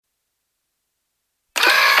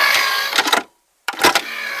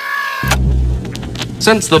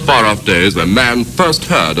Since the far-off days when man first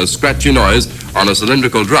heard a scratchy noise on a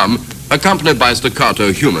cylindrical drum, accompanied by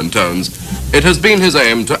staccato human tones, it has been his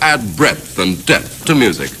aim to add breadth and depth to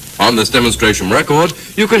music. On this demonstration record,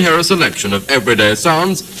 you can hear a selection of everyday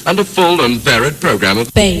sounds and a full and varied program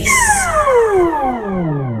of bass.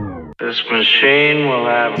 This machine will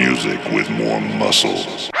have music with more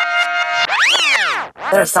muscles.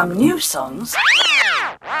 There are some new songs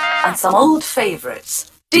and some old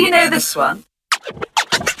favorites. Do you know this one?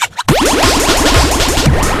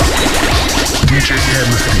 DJ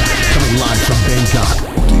Amnesty, coming live from Bangkok.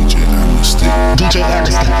 DJ Amnesty. DJ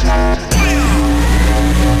Amnesty.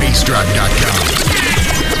 BassDrive.com.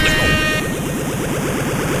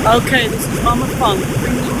 Okay, this is Mama Funk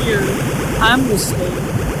bringing you Amnesty,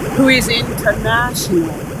 who is international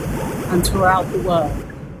and throughout the world.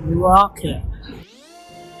 Rock it.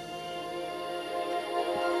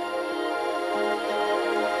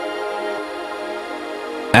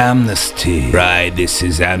 Amnesty. Right, this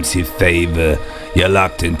is MC Favor. You're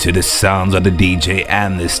locked into the sounds of the DJ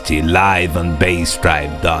Amnesty live on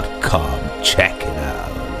BassDrive.com. Check it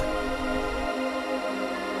out.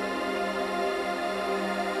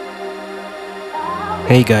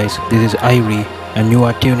 Hey guys, this is Ivory and you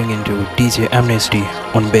are tuning into DJ Amnesty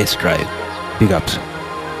on Bass Drive. Big ups.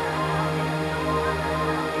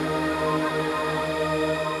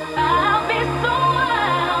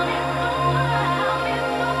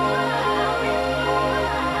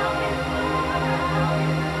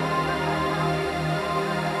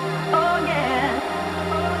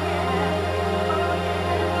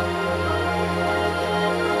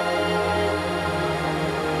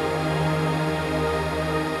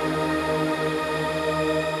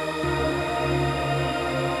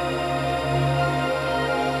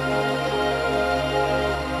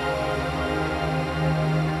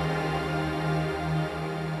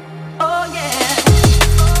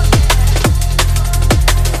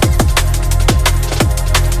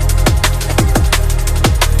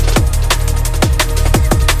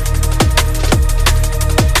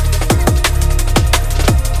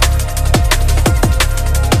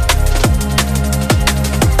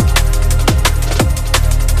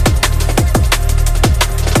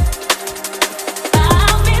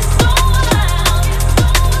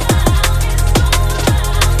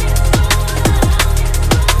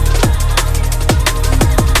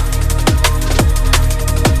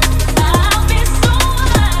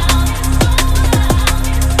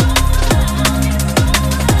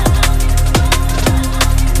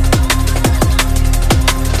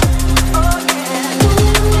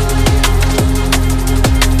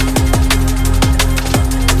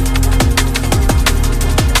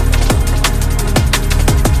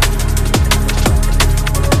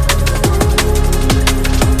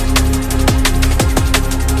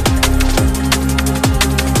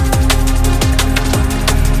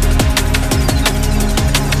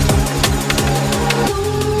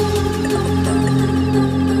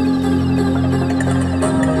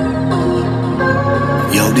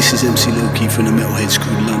 From the metalhead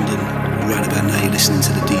crew London. Right about now you're listening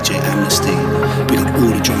to the DJ Amnesty. Big up all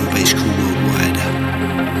the drum and bass crew worldwide.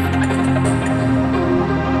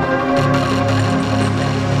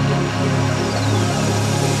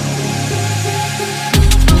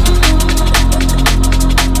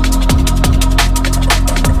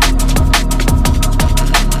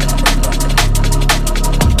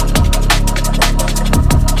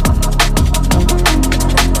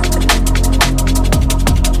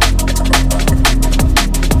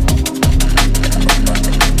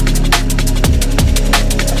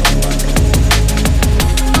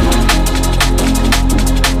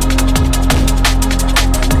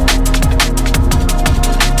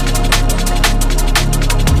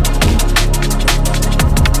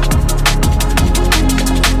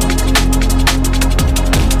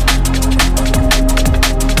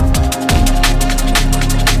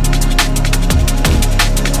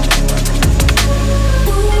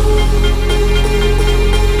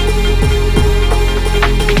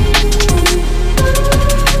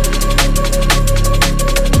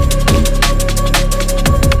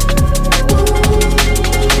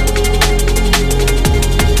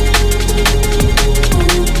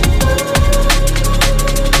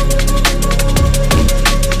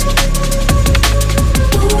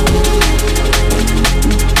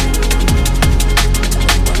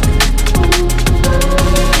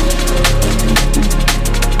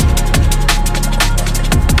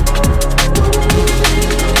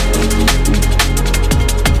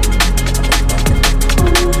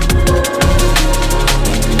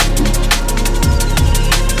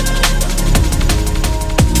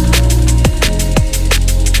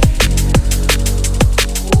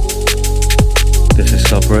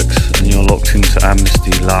 locked into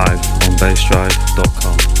Amnesty live on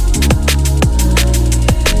bassdrive.com.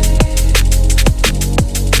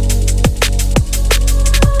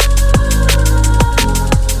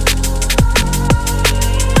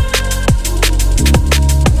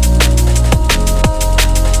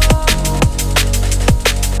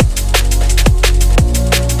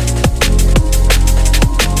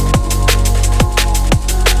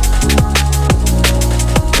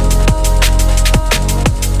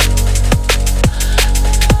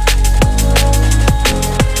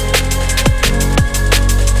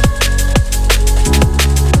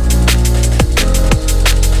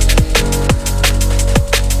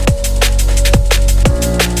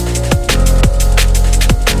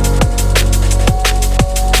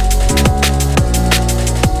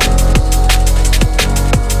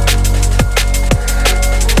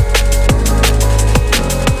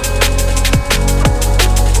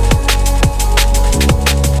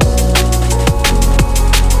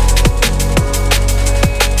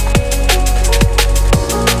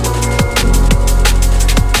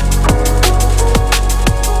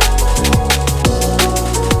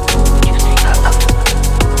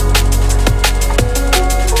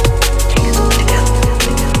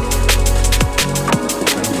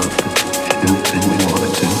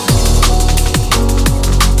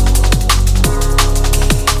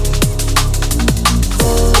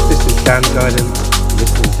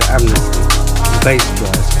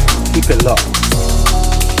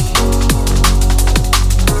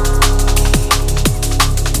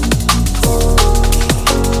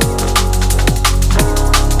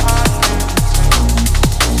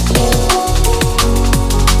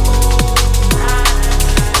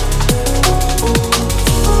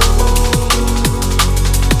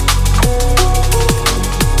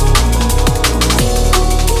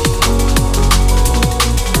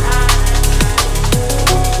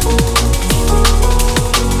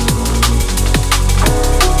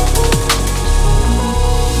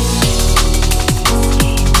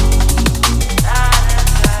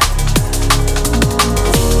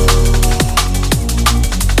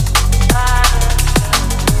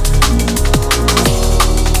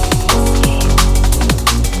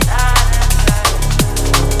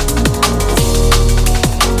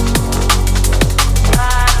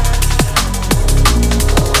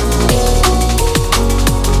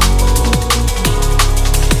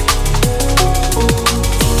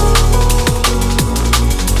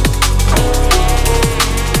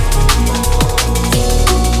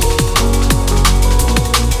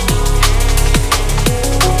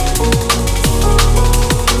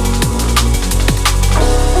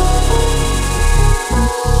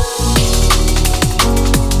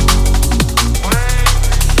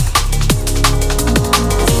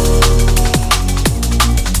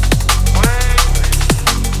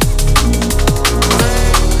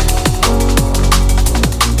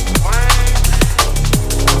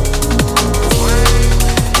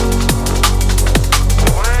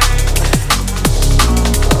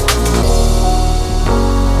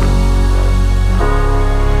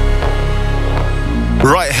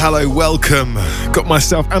 Hello, welcome. Got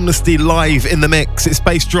myself Amnesty live in the mix. It's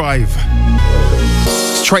Bass Drive.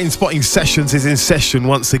 Train Spotting Sessions is in session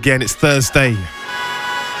once again. It's Thursday.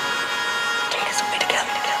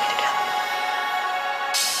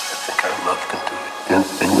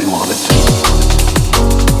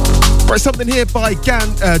 Right, something here by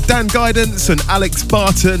Dan Guidance and Alex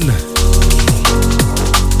Barton.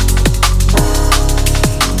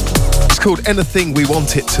 It's called Anything We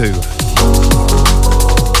Want It To.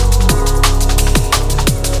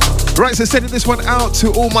 Right, so sending this one out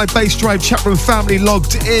to all my Bass Drive chatroom family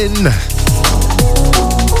logged in.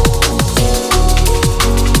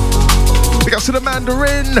 Big ups to the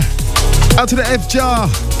Mandarin. Out to the F-Jar.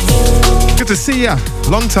 Good to see ya.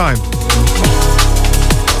 Long time.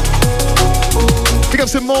 Big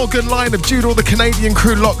ups to Morgan, Line of Jude, all the Canadian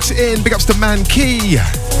crew locked in. Big ups to Man Key.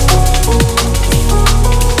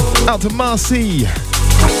 Out to Marcy.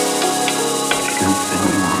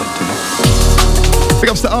 Big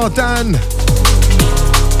ups to Ardan.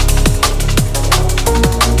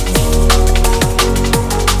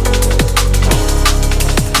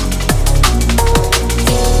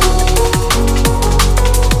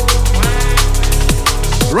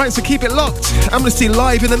 Right, so keep it locked. Amnesty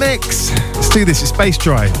live in the mix. Let's do this, it's Bass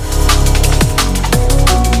Drive.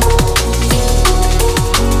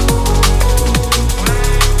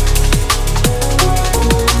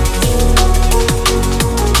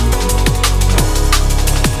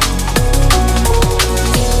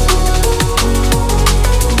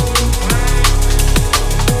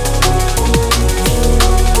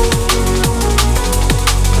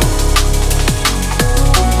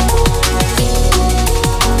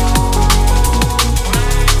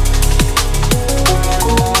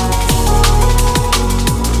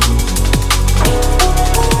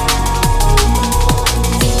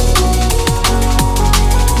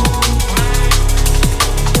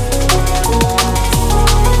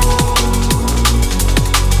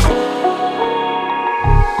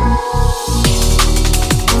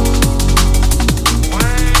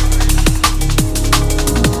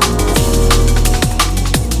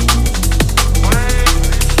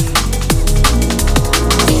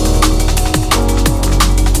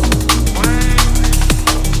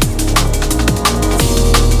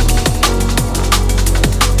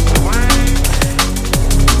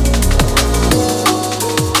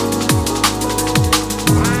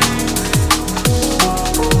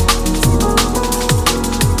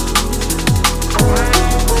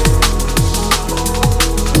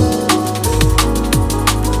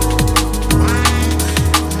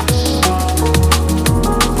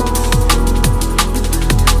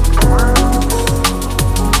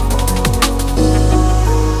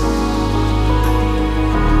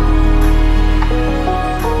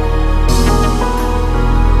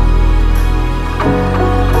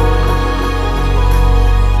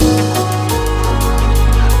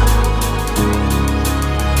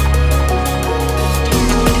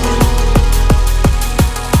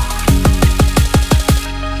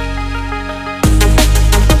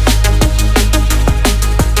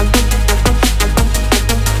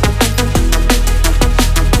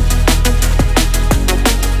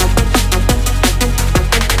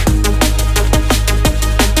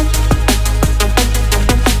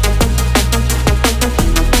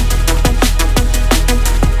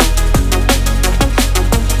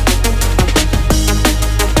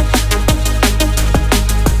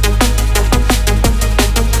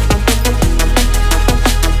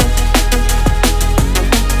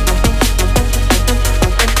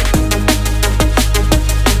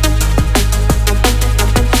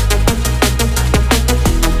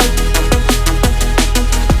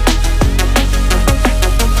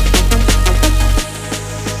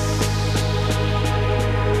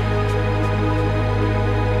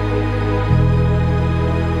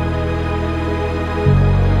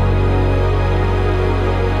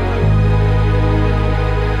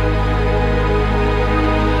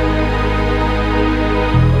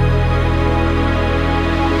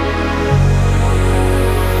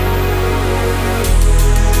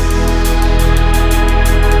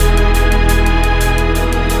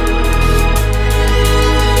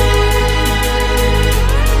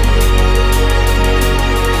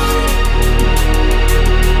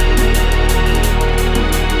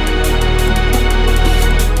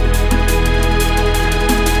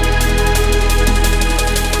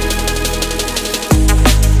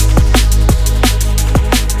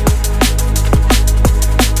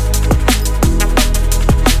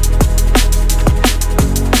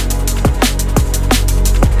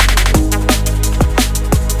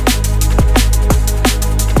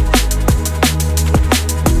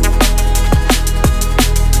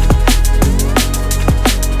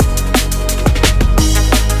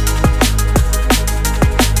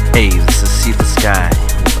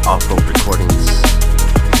 Off-Road Recordings.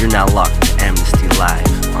 You're now locked to Amnesty Live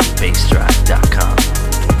on BassDrive.com.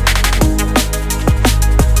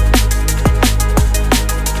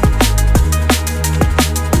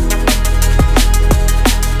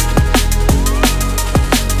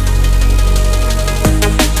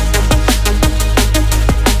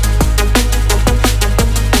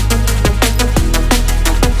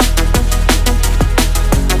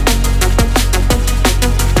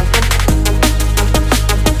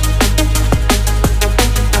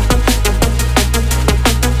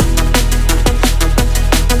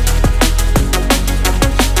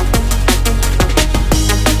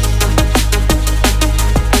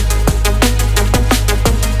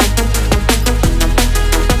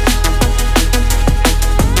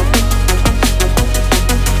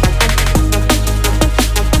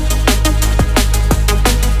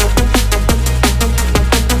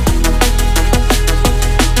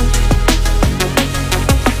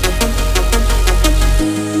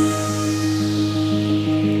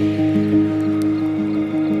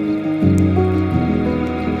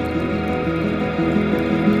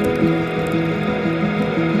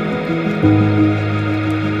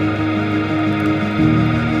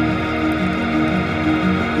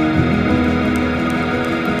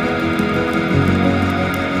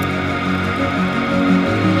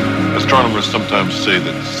 Astronomers sometimes say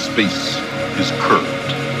that space is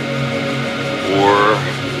curved, or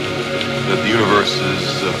that the universe is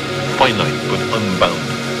finite but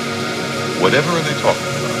unbounded. Whatever are they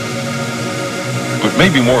talking about? But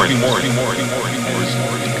maybe more is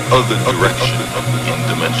the other direction in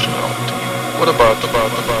dimensionality. What about the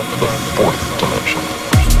fourth dimension?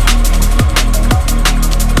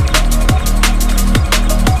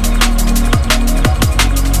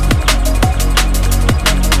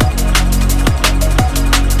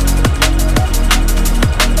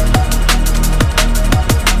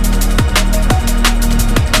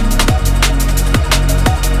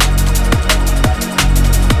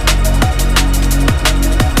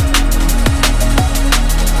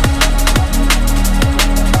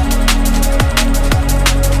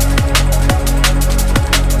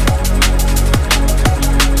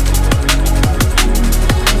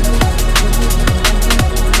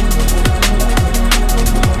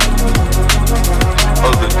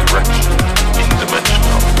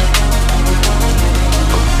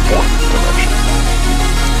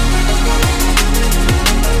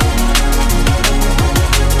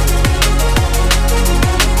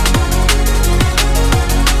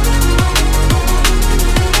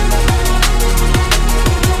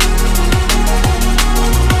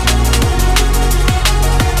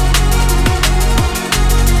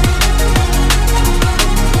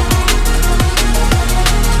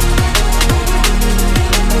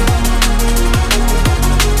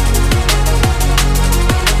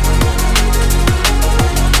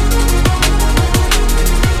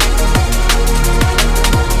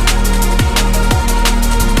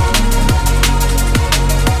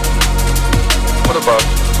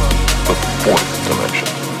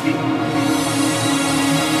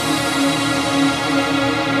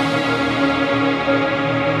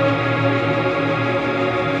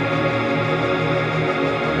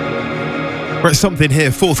 Right, something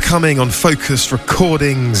here forthcoming on Focus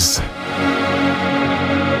Recordings.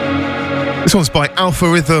 This one's by Alpha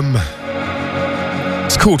Rhythm.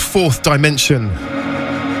 It's called Fourth Dimension.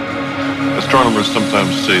 Astronomers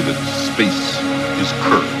sometimes say that space is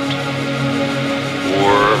curved,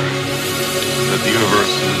 or that the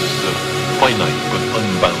universe is finite but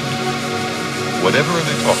unbounded. Whatever are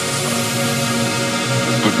they talking about?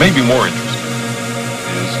 But maybe more interesting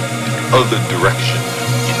is the other direction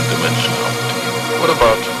in dimensionality. What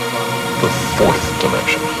about the fourth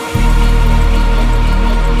dimension?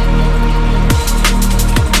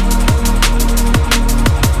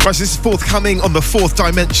 Right, so this is forthcoming on the Fourth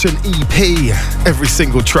Dimension EP. Every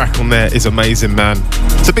single track on there is amazing, man.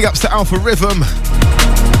 So big ups to Alpha Rhythm.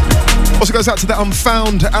 Also goes out to the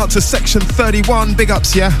Unfound, out to Section 31. Big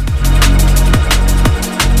ups, yeah.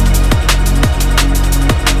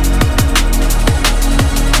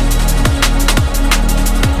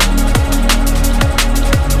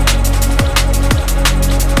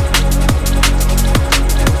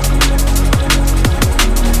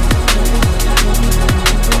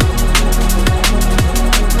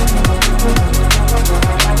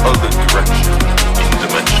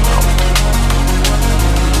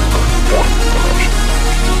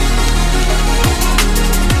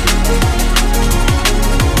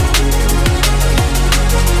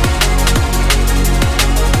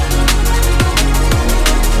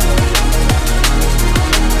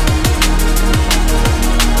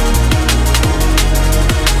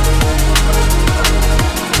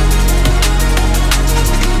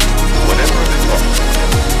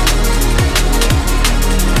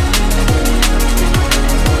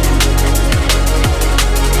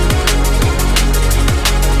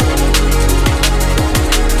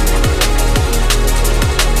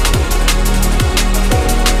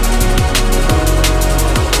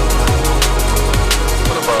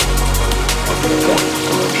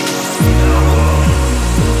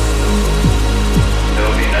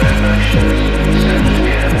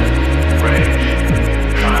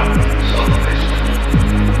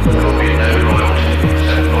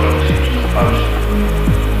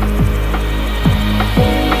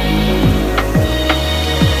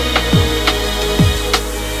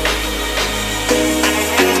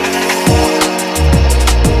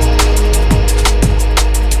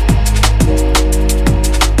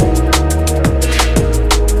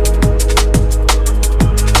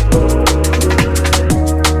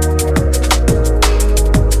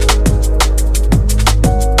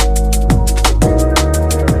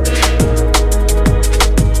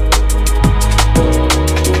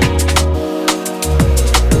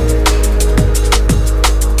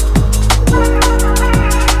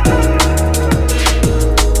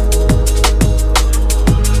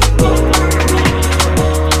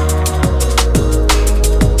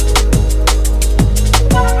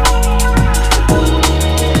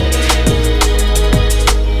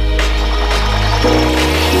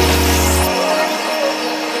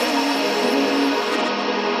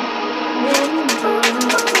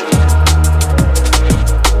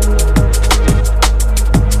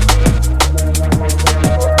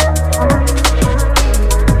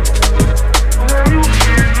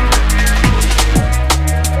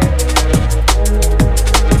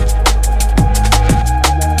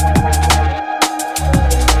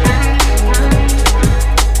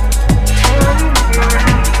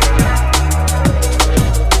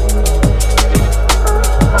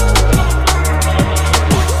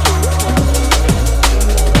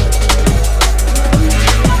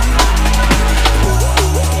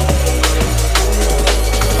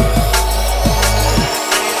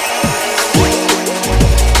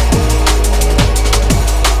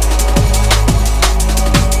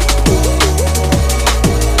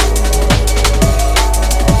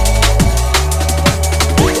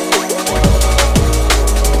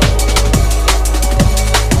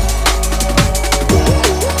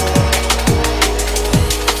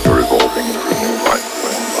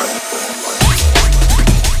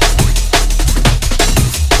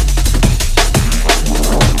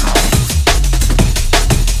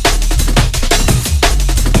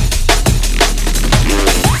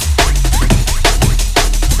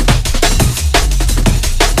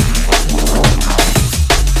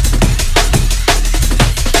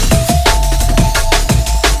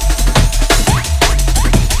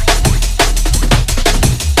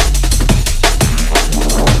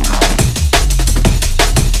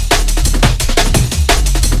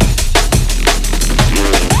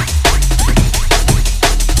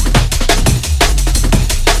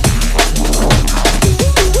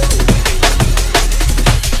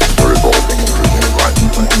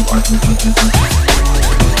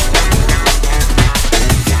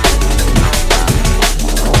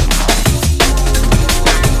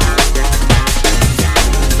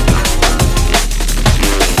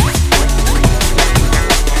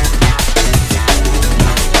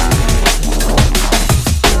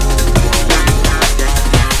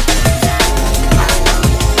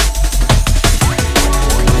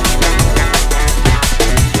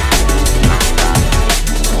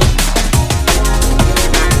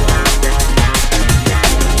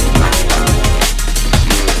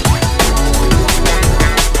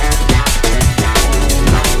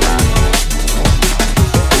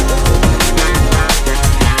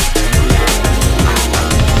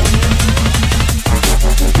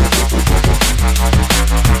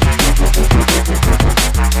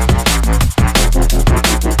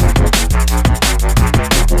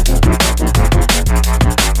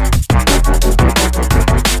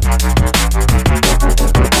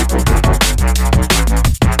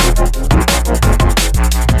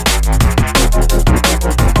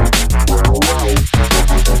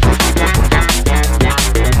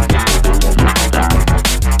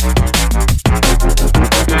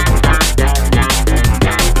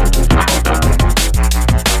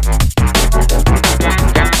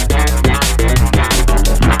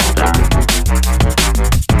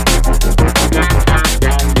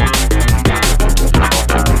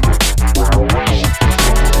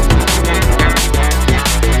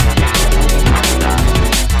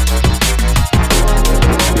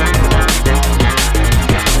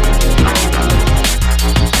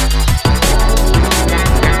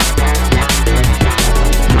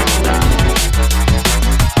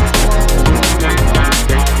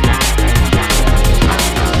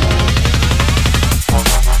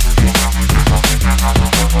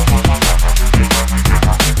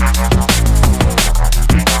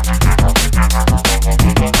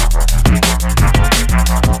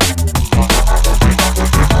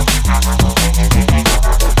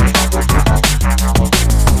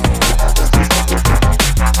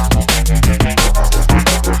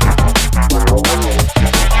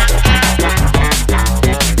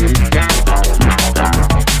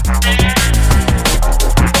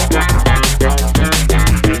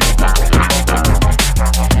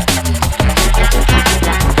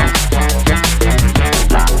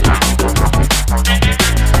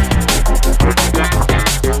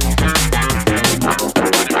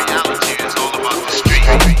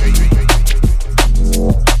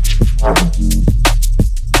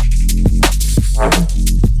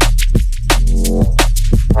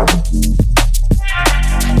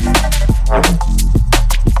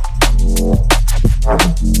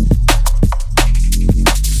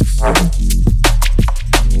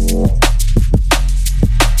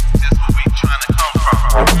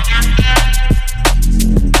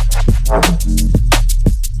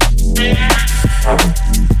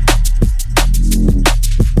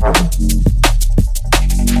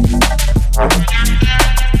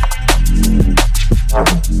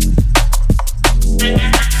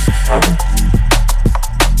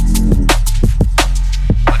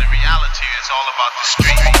 all about the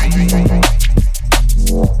street.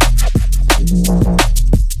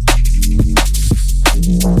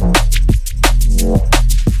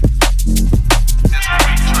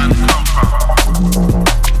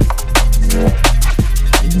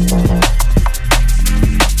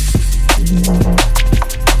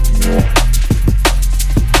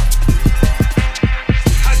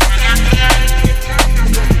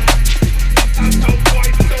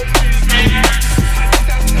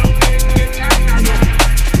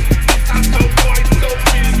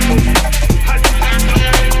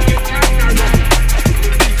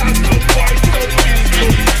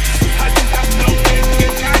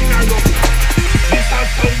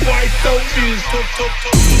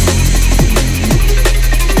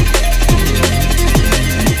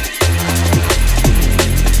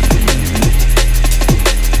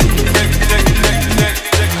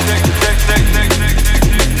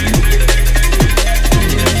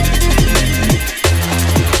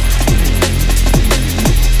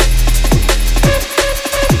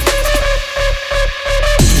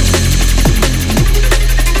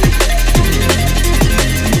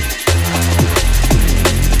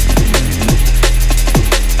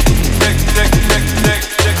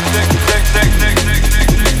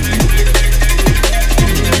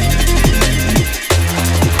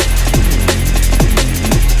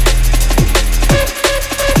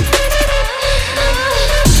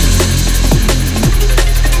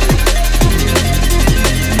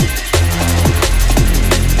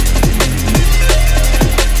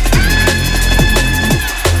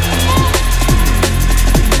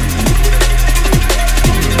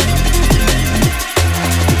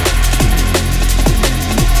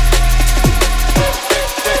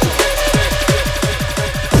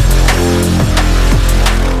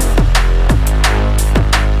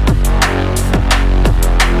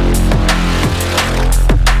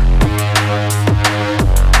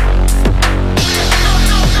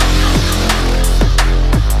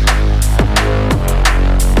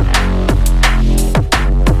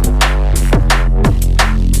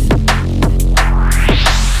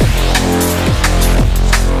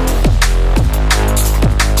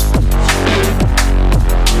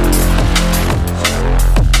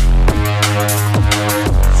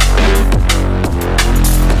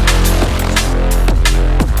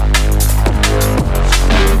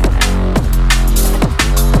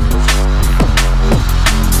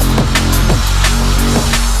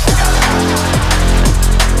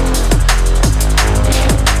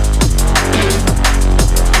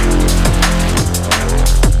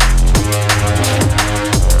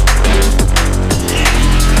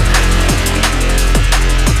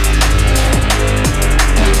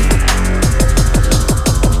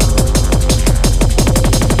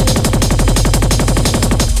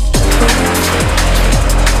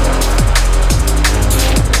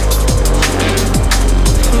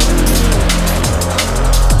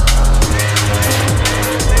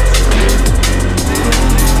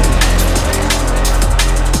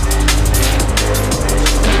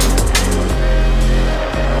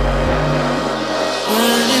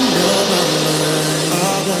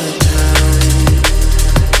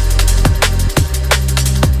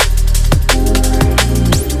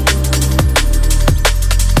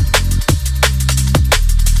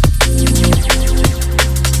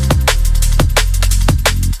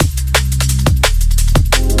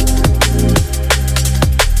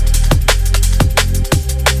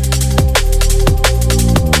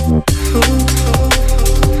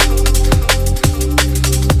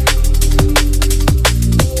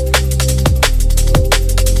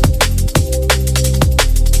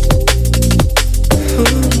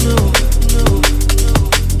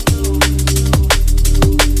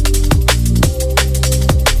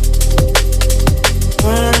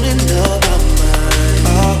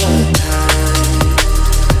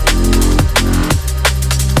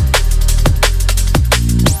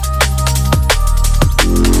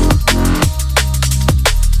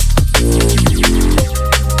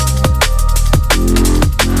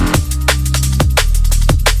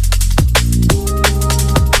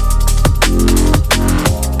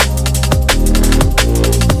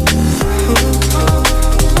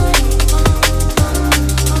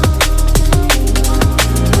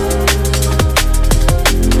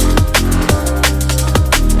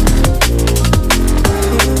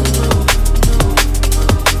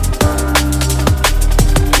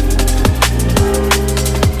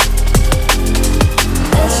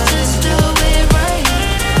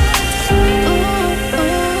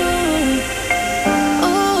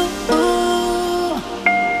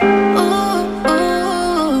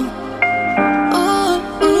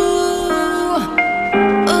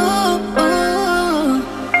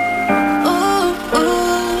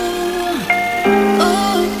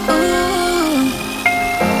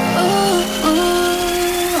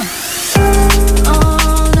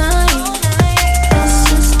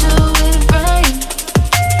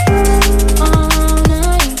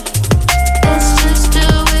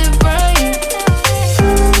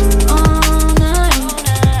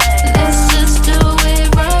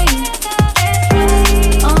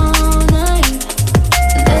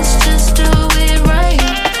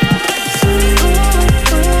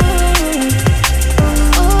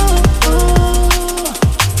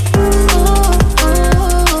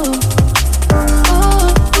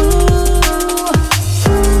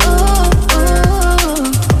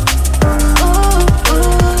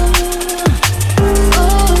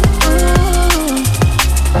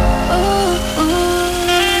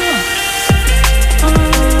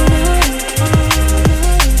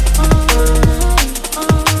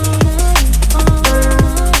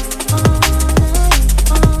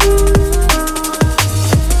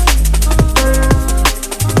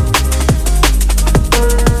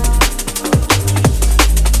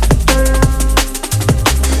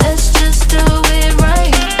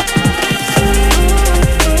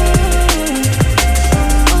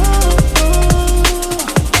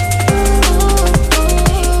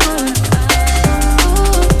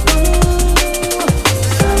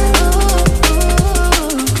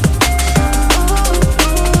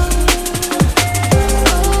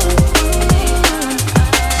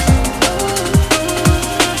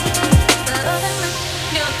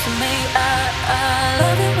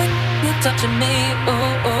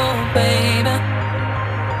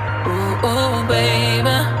 Ooh, ooh,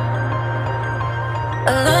 baby.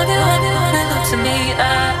 I love you when you look to me. I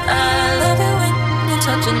love you when you're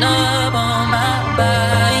touching up on my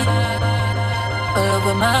body, all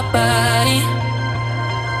over my body.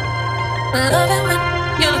 I love it when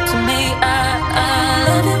you look to me. I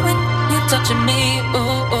love it when you're touching me.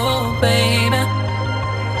 Ooh, ooh, baby.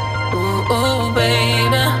 Ooh, ooh,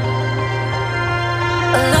 baby.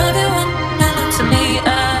 I love it when you look to me. I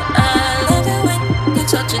love it when you're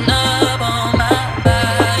touching up on my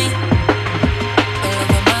body, all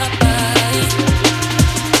over my body.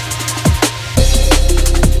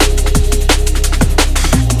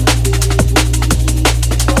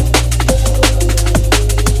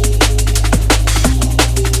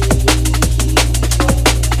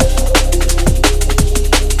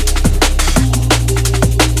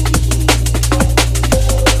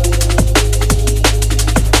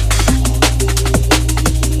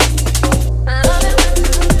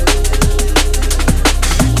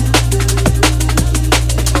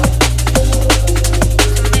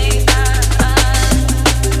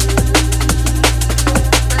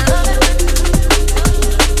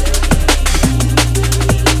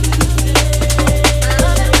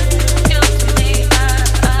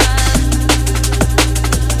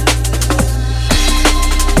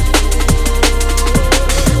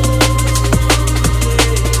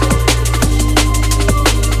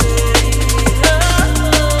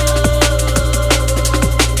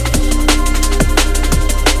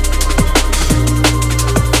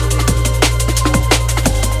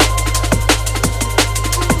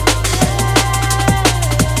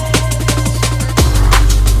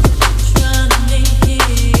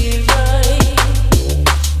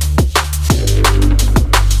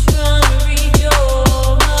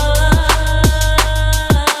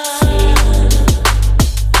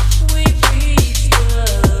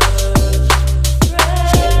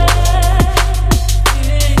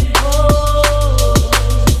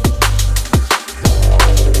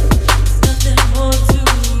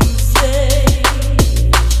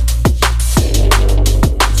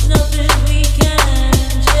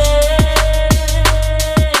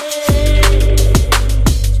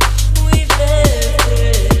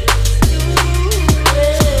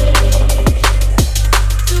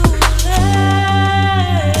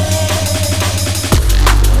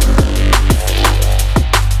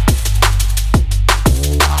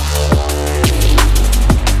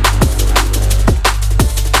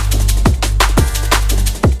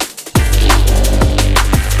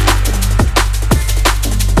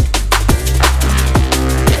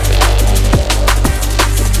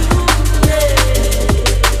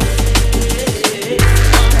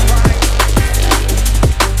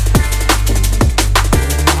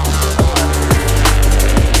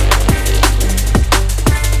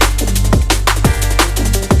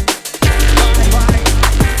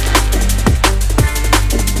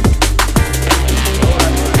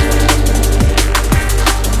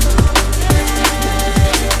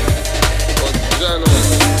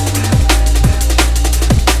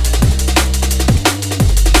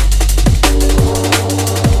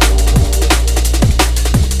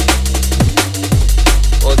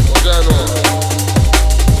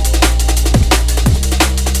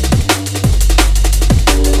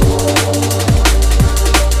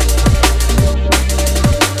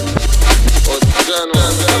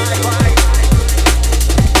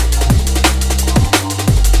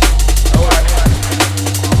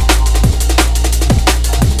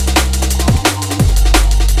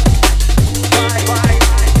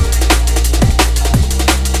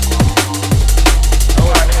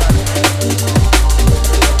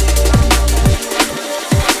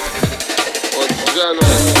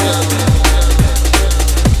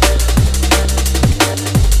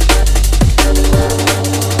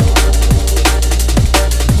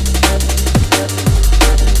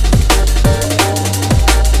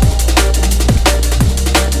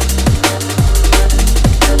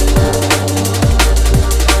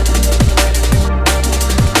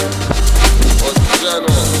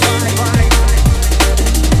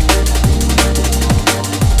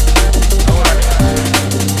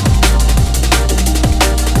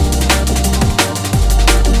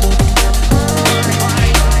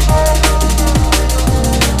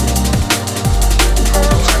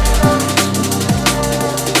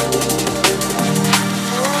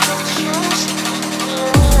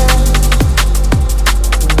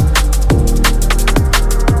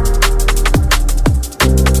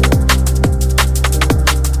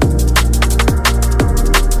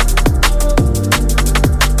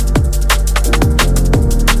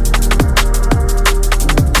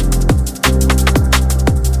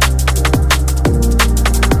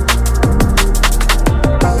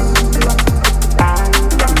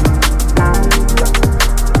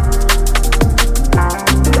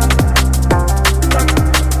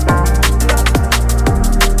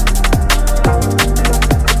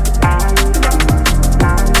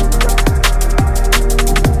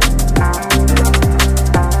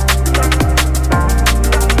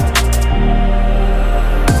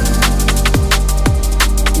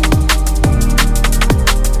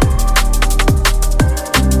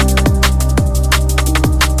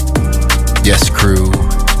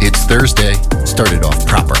 Thursday started off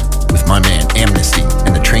proper with my man Amnesty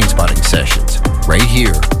and the Trainspotting Sessions right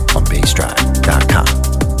here on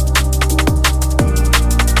BassDrive.com.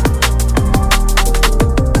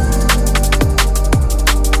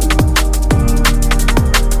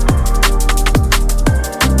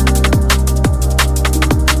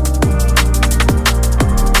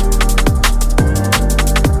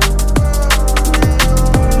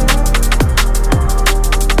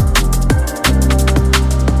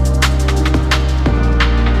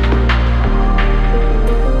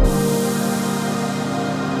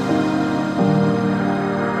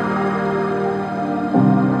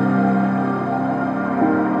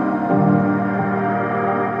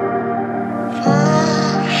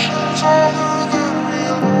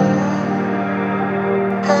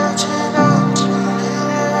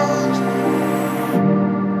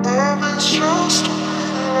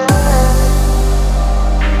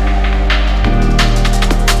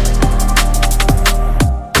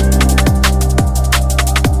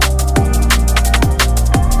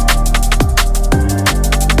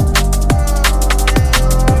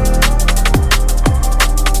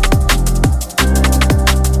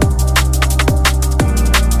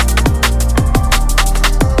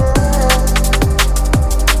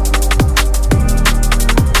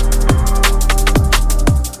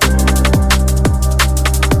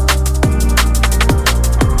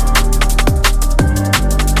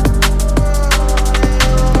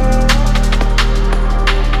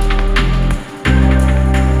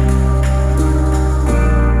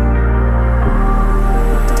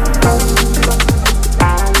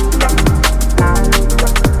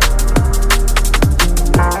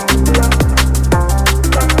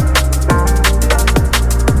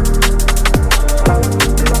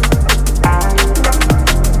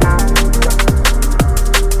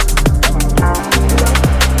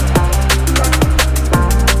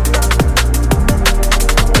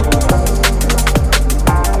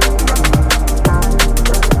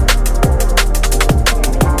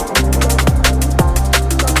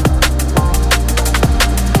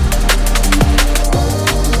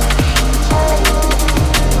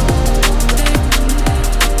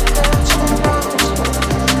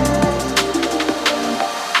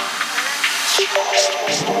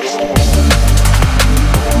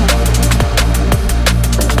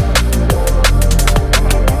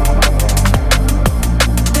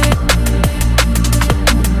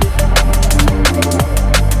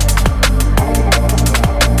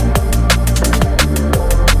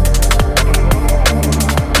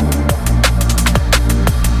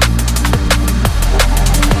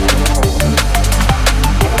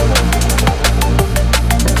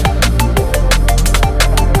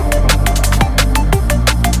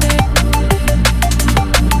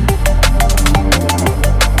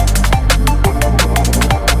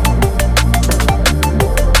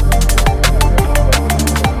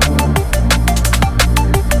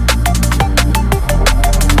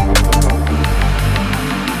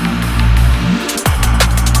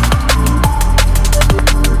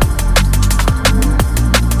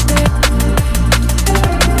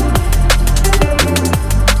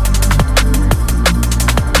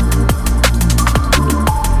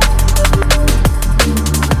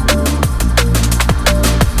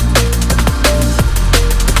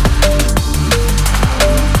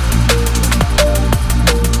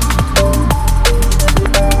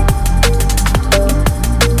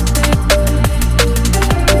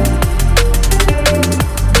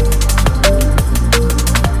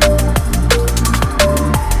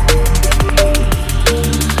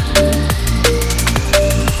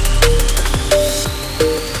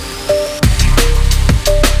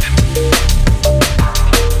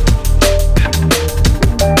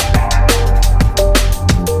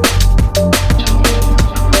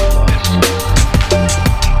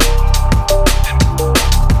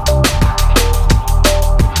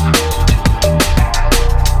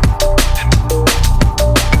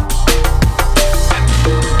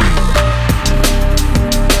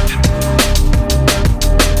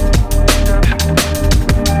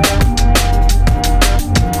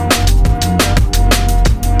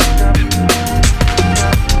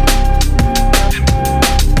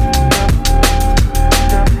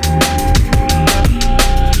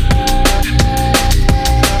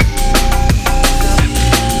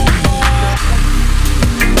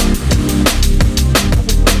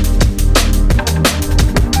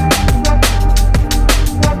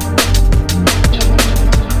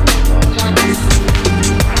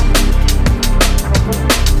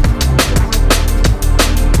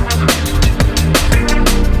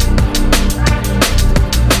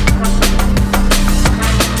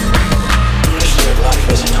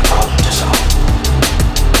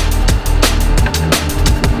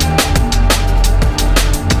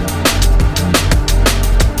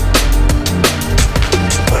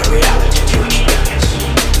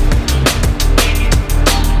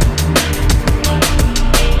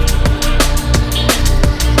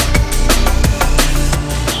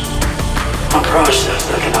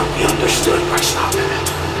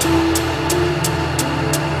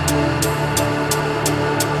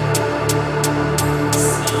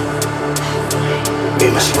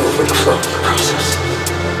 slow process.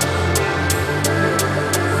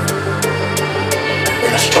 We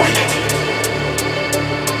must join it.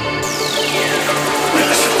 We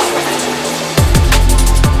must form it.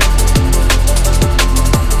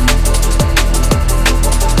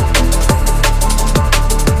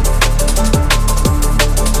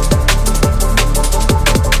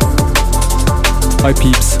 Hi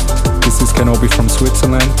peeps, this is Kenobi from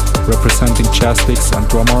Switzerland, representing Chastix and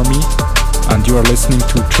Drum Army, and you are listening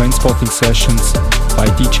to Trainspotting Sessions by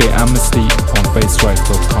DJ Amnesty on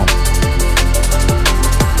bassdrive.com.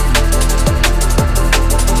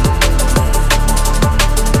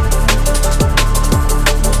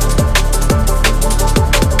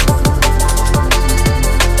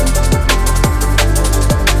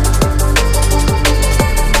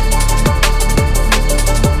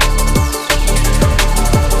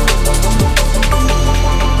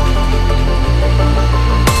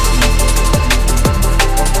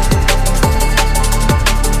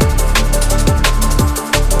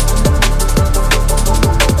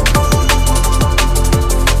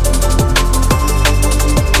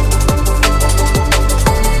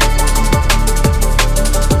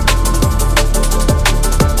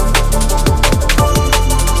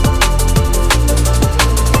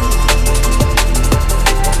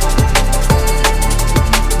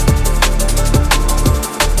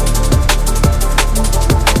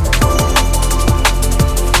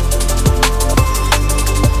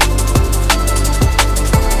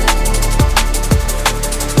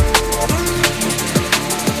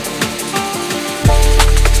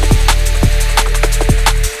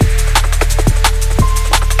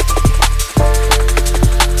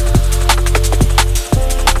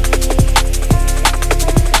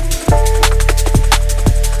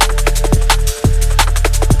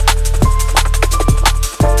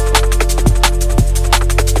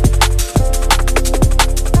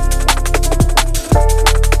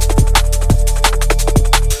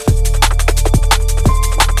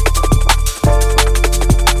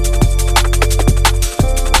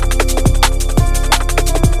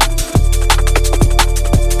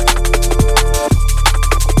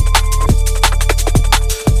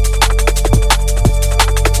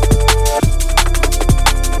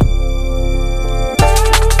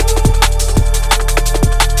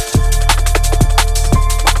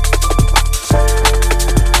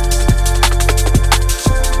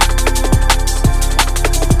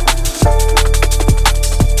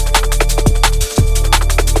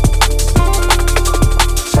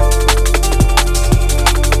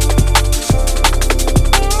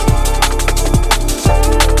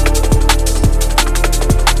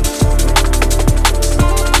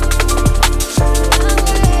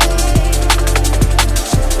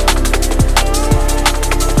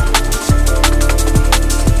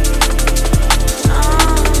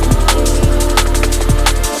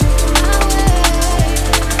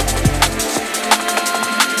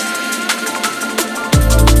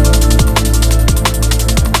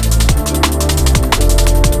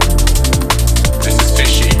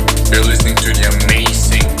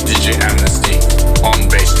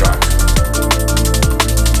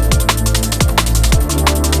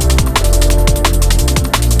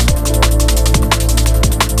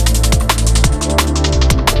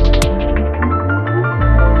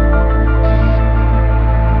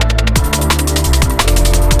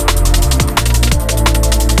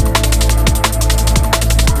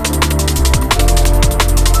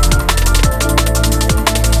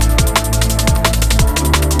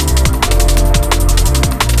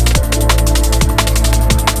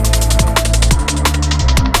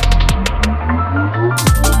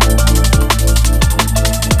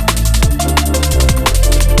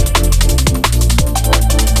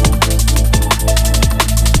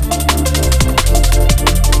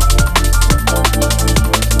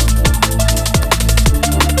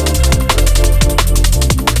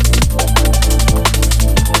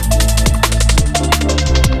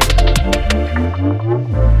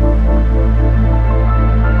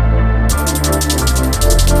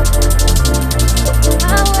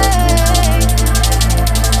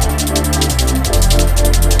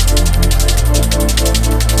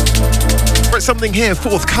 Something here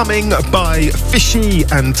forthcoming by Fishy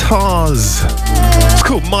and Tarz. It's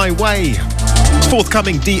called My Way. It's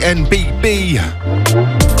forthcoming DNBB.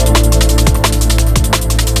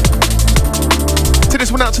 To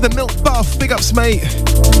this one out to the Milk Buff. Big ups, mate.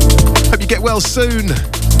 Hope you get well soon.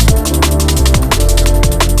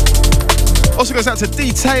 Also goes out to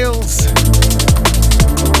Details.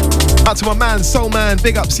 Out to my man, Soul Man.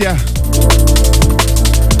 Big ups, yeah.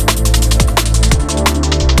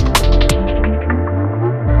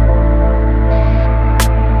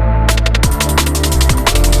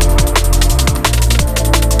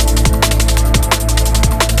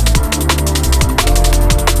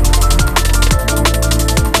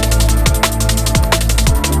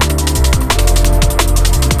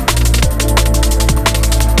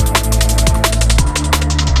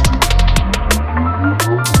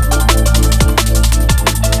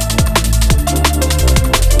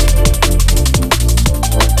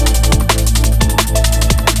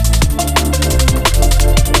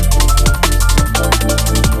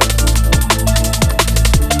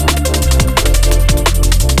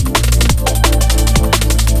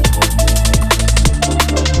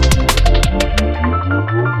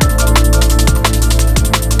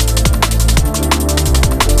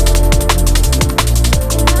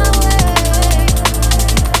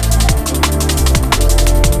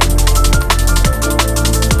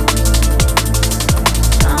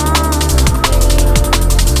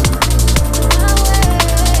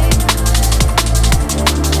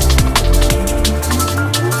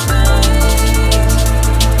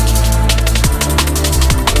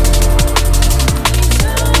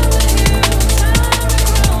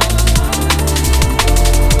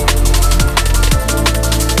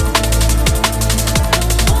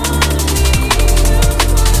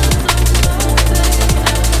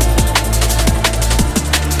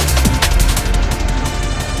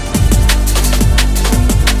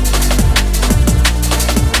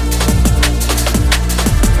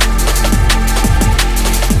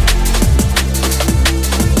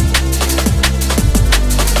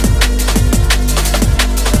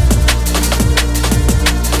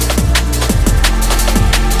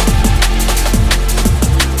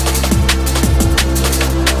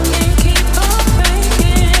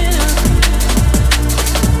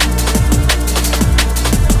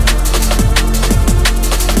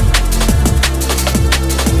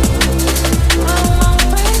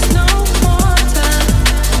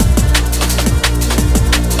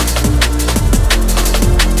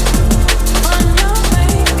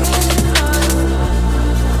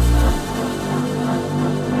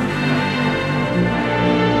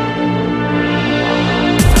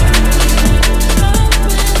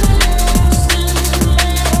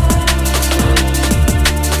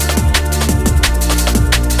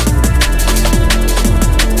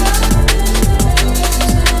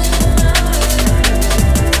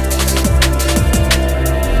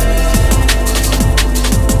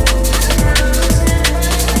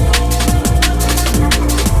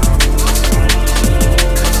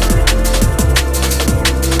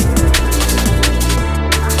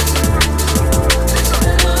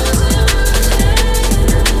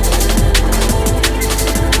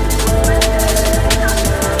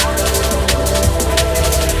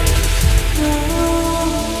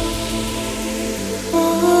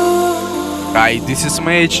 Hi, this is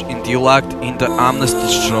Mage and you locked in the Amnesty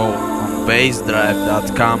Show on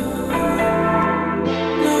BassDrive.com.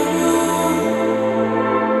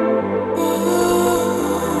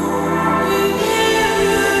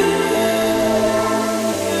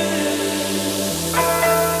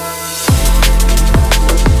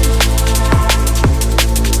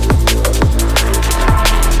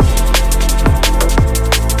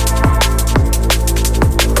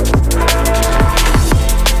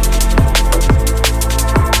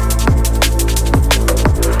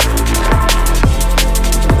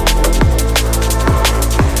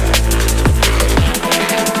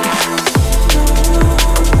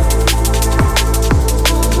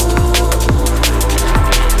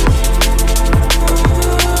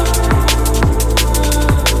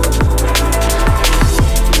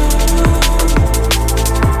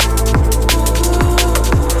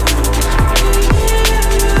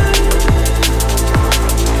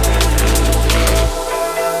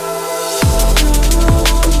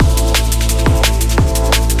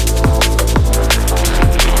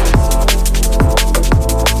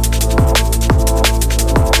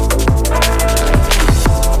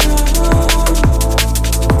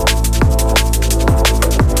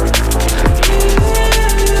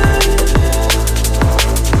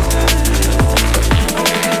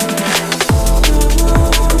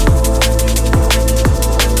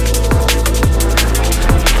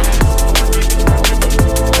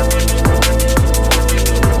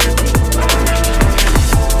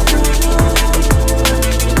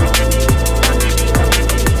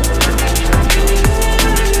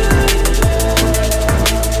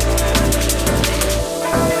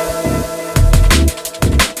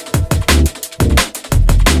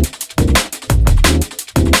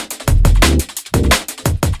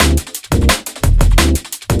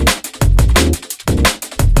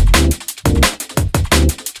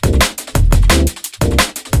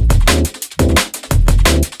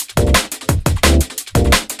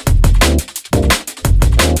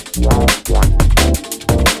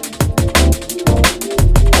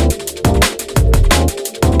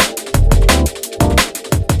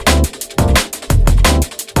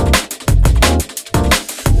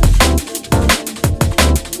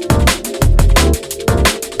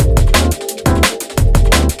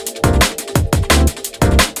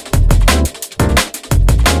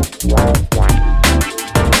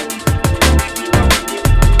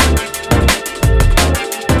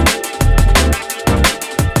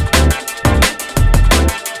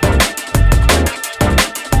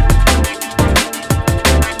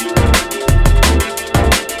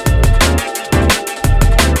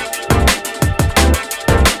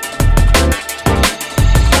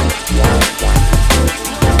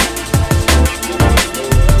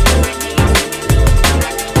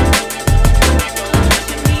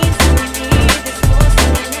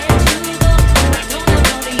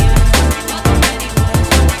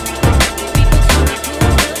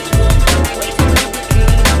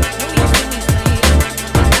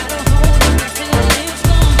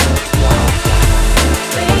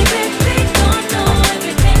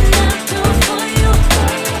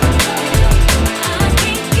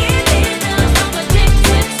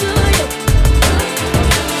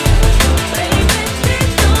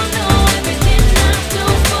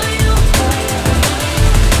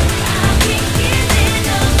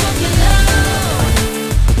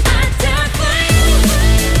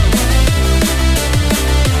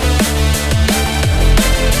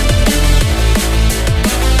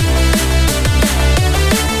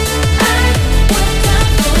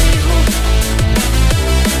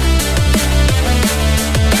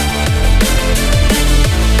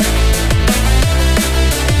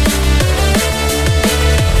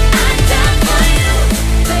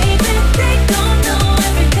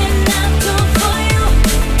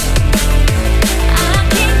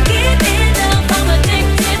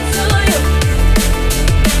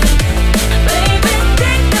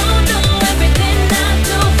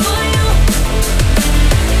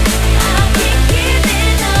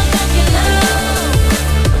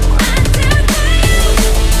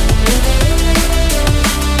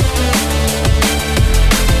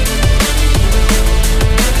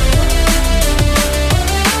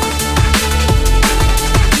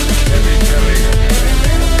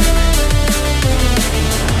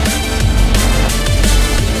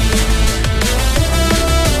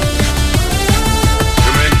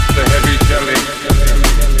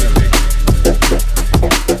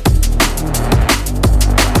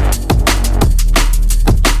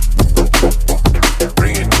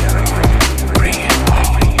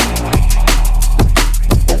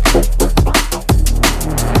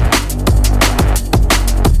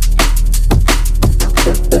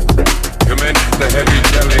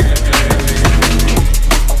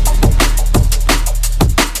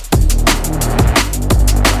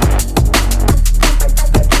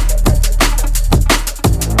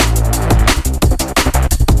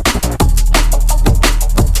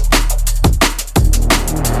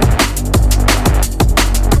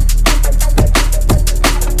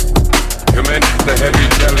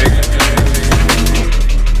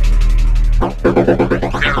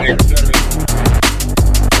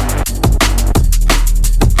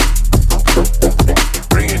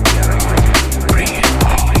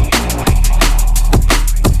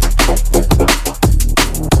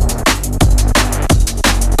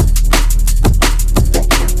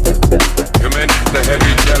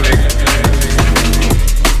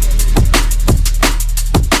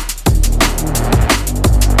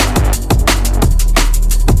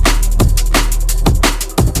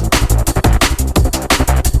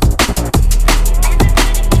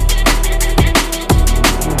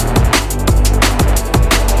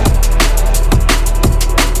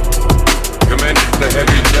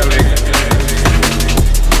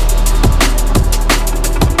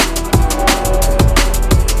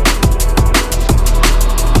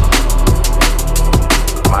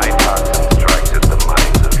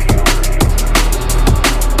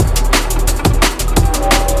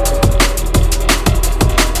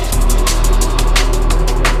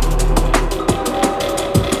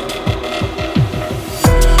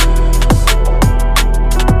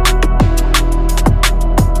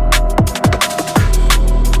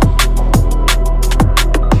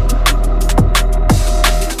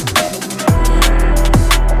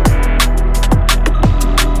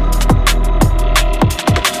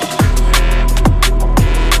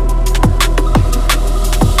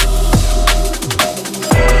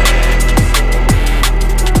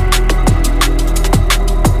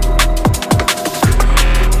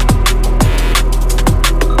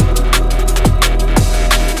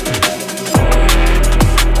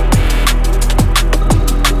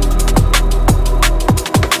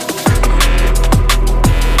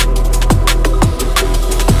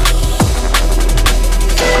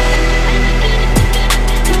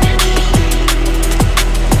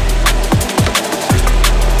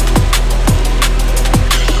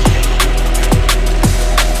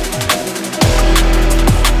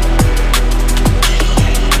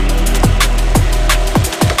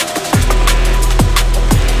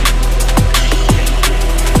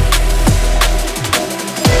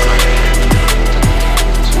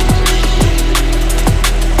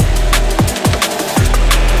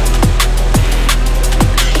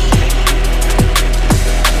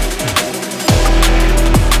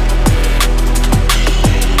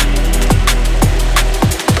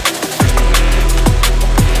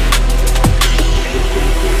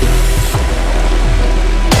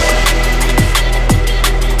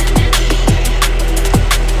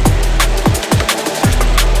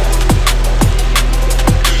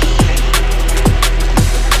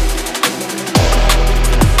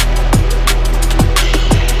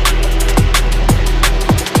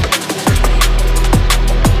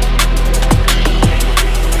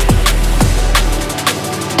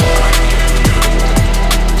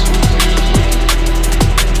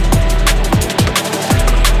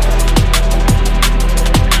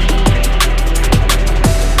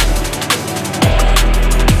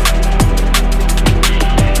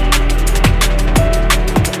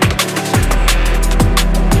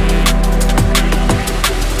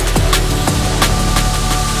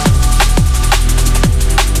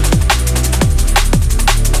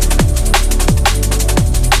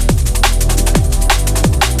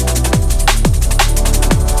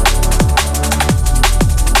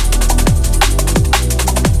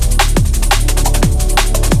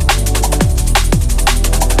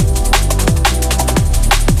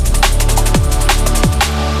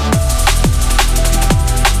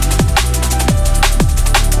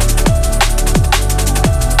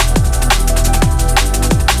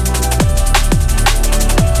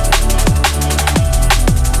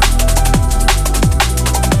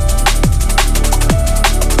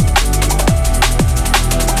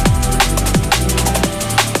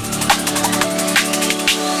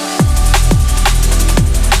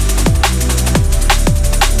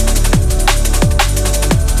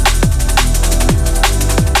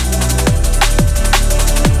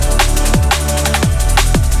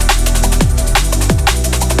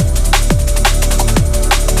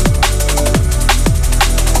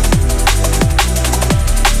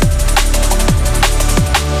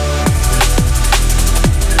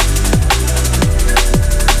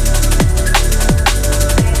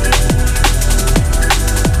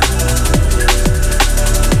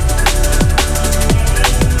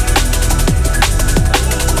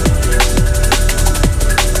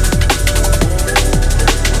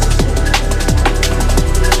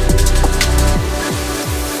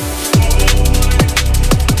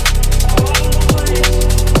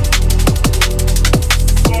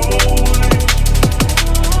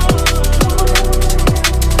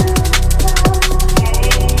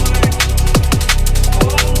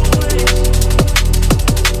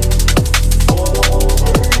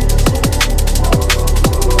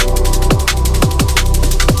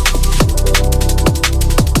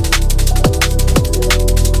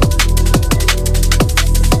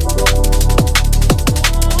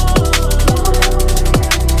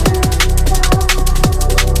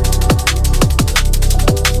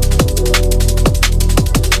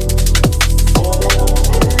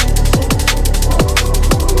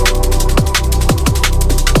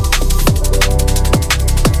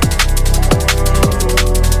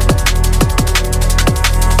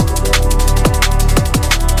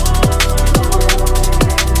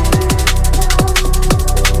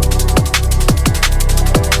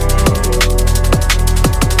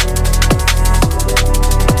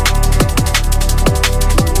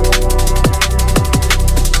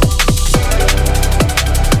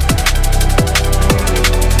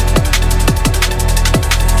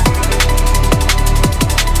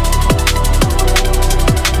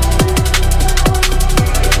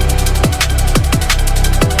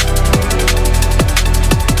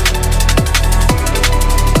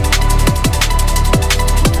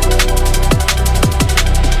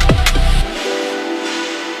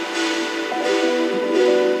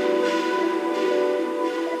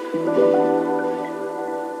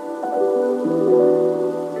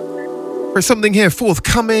 is something here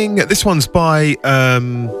forthcoming. This one's by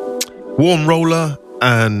Warm Roller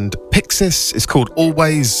and Pixis. It's called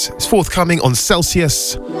Always. It's forthcoming on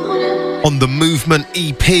Celsius on the Movement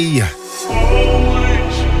EP.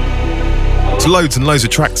 There's loads and loads of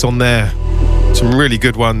tracks on there. Some really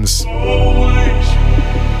good ones.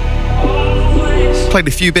 Played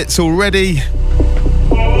a few bits already.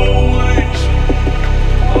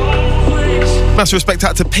 Massive respect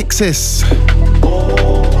out to Pixis.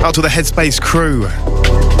 Out to the Headspace crew.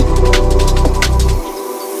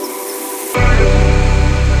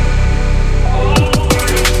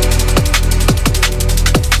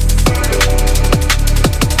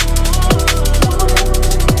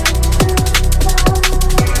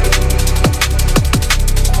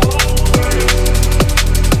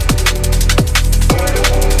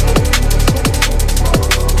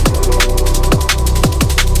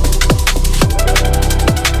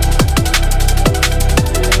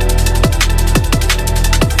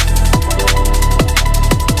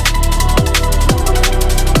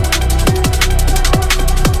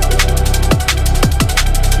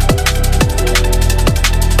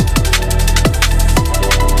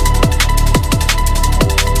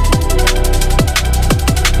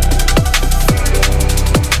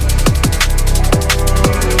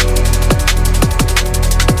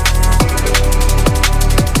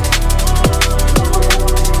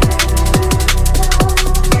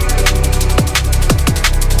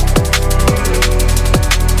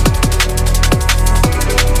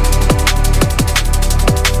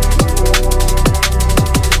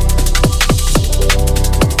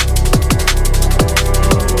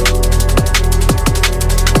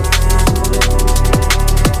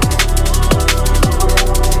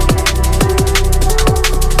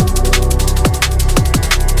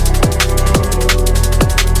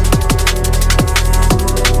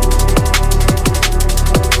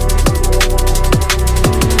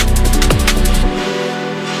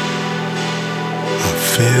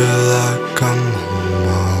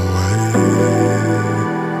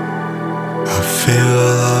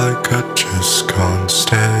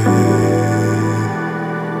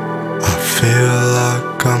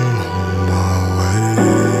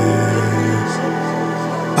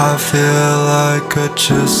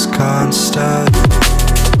 Just can't stand.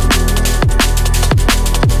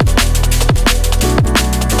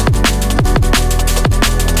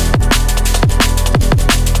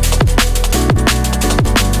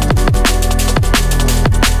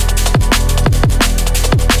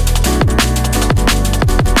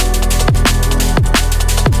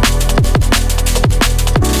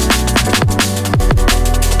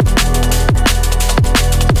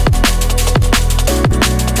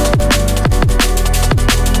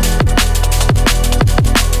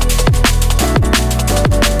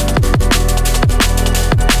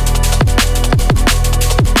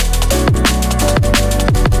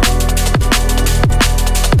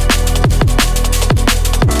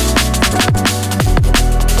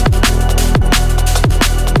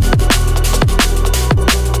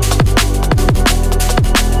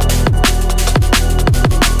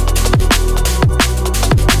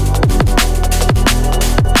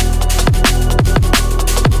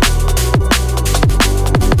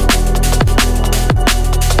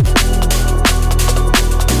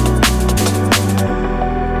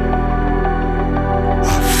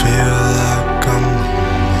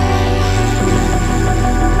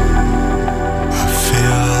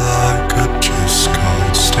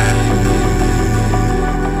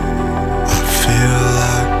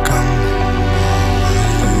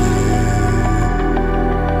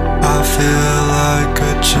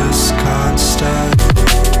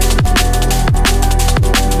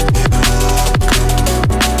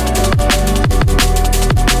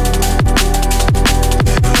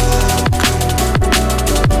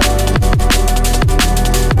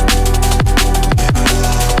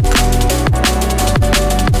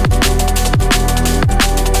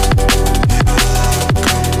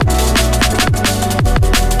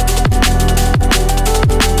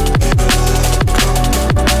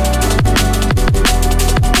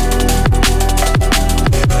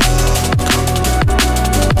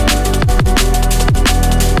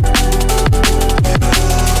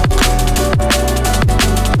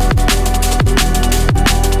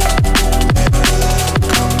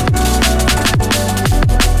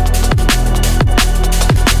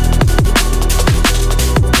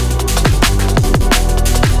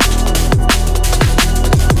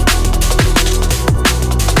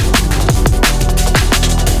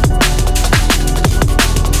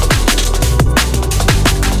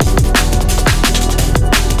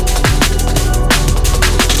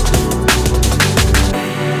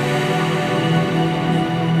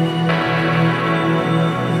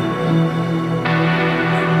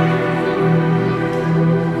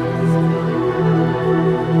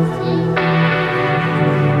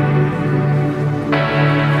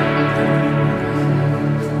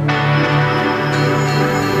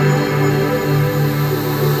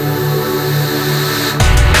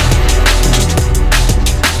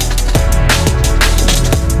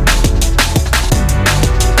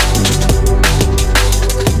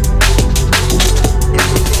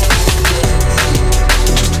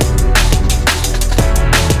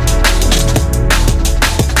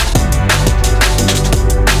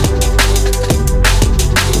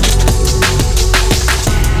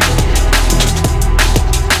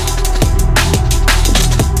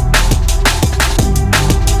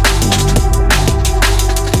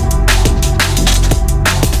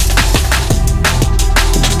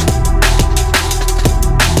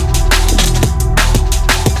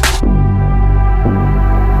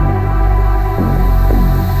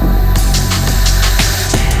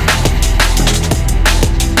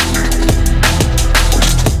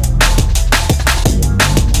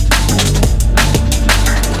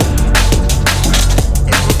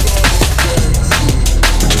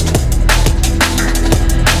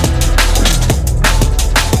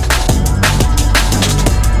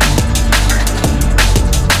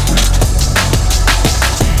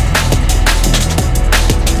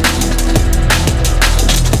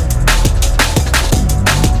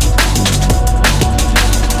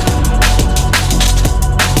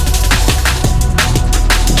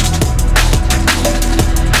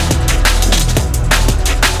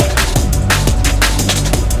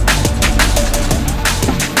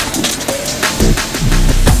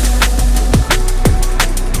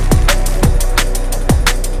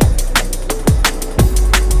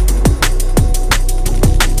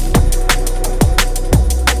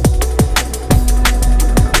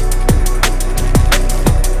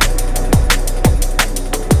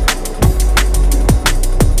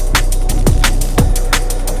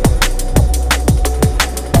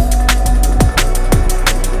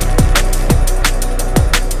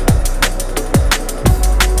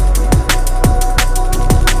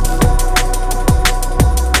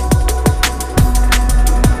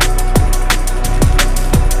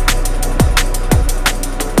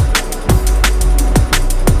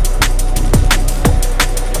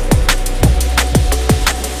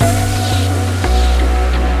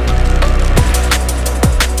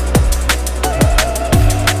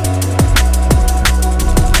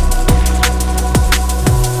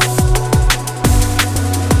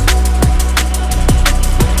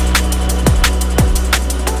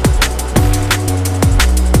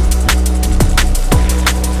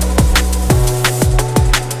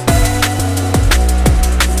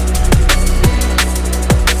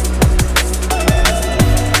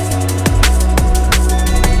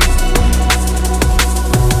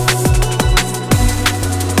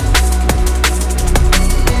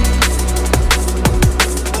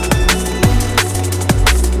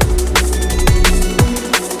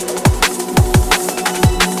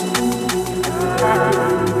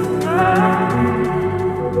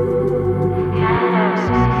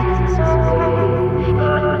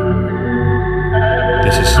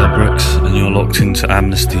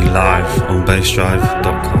 Amnesty live on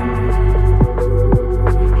bassdrive.com.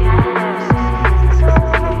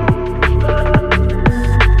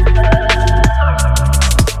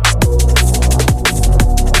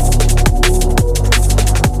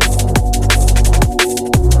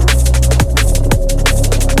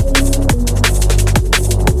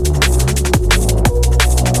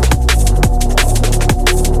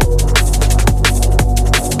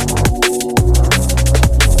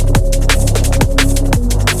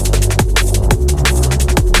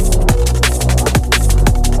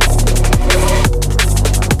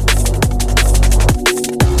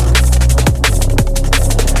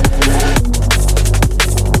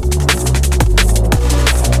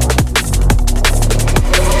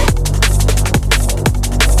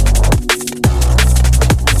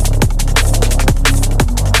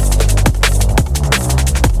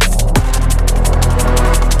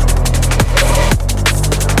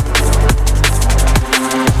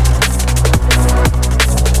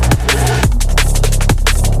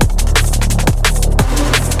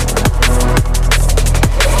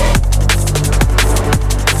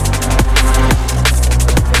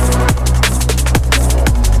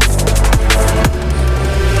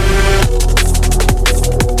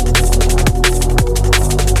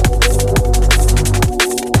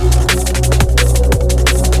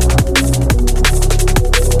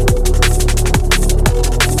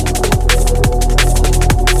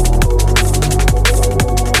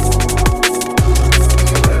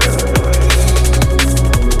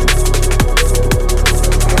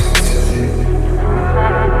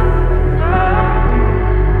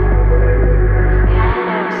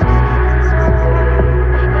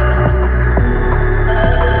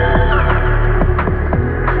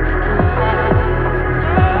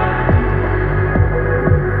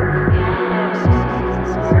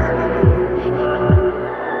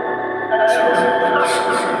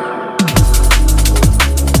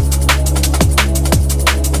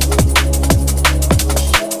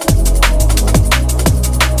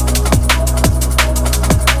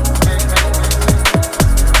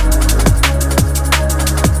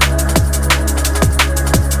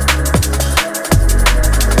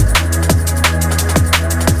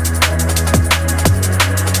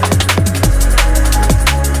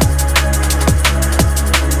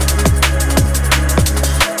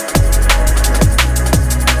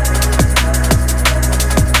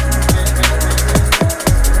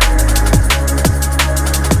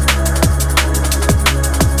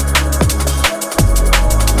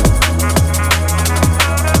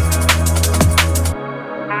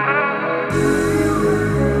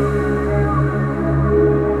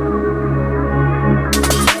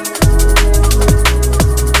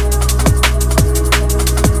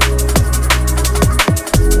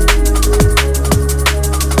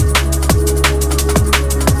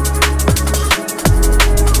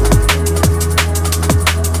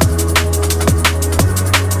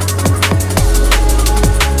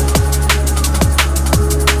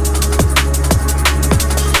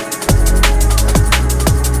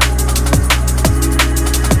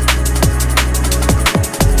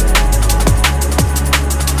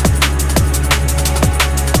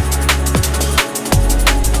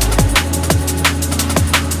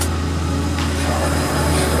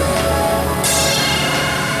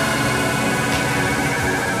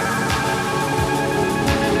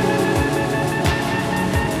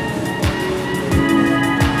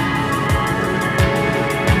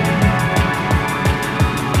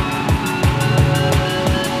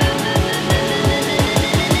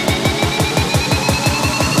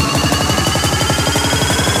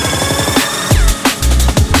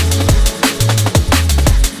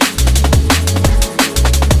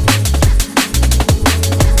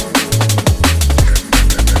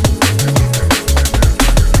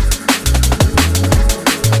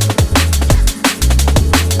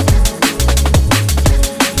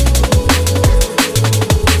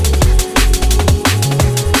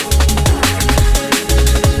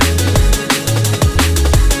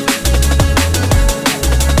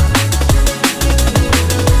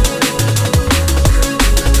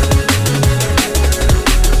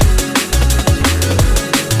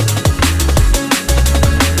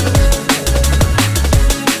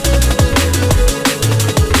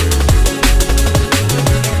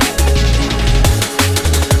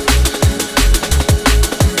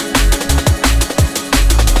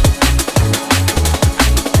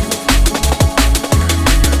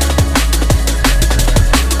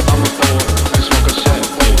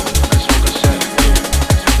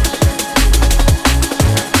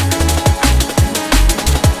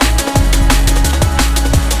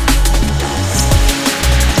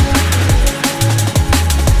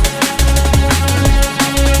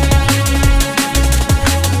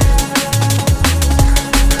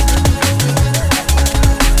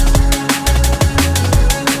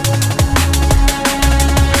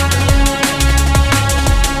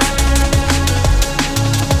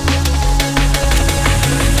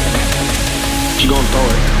 She gon' throw it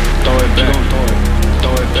back,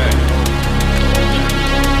 throw it back.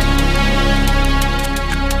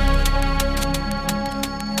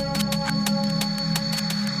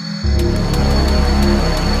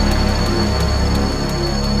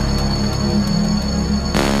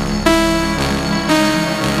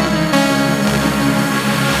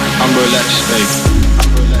 I'm relaxed, babe.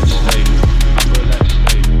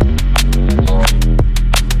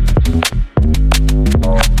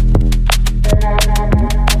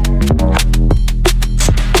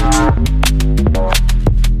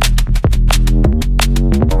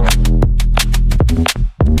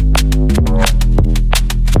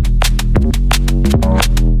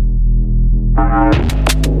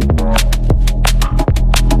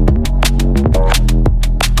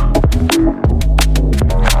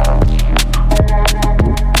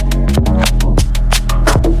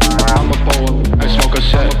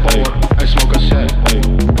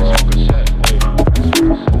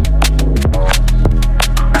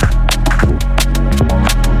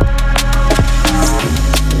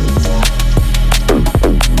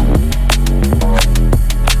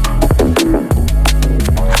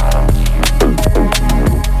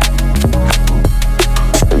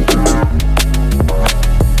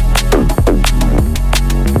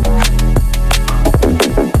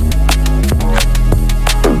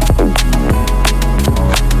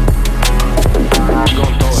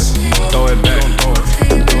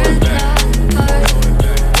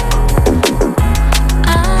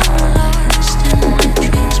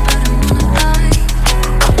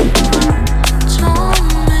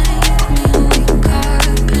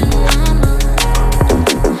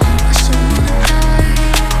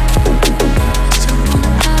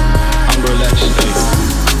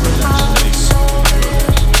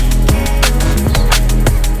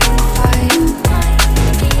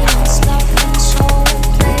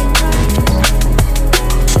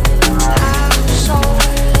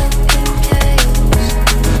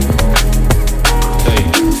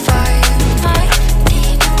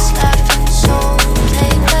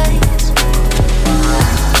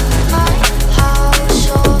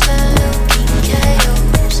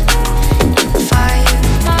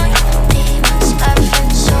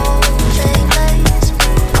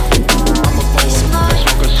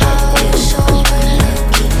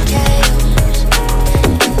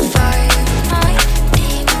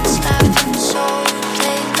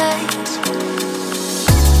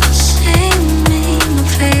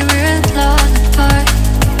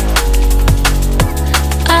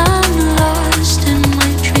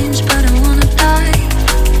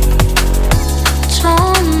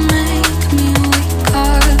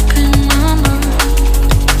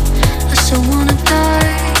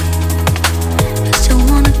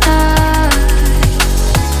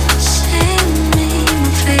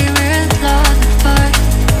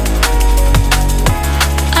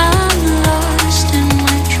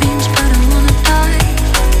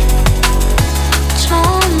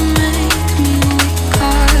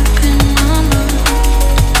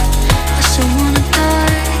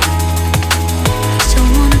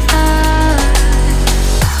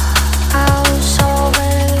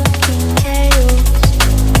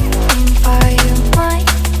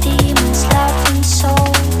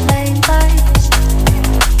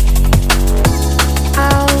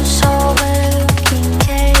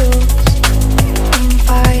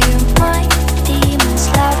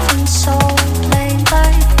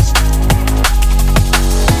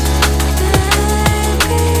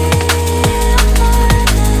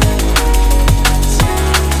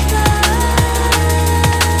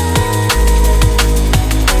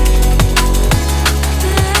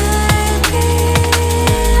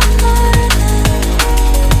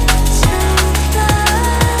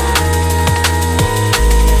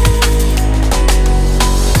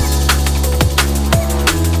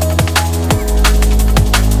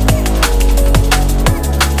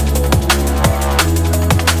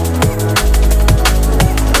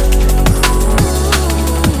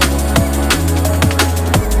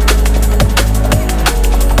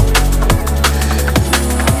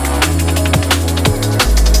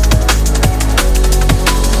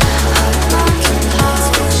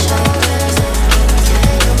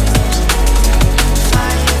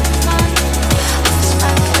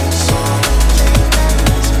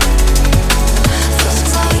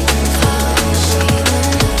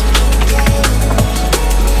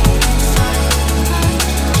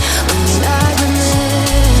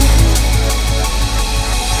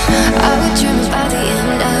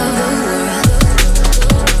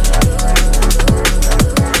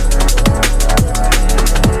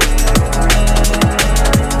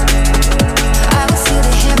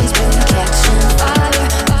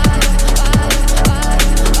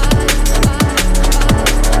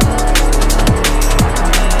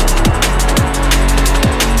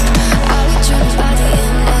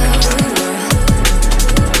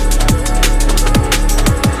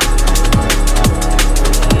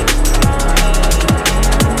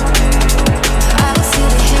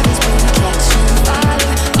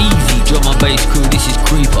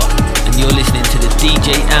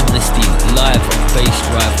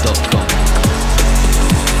 bassdrive.com.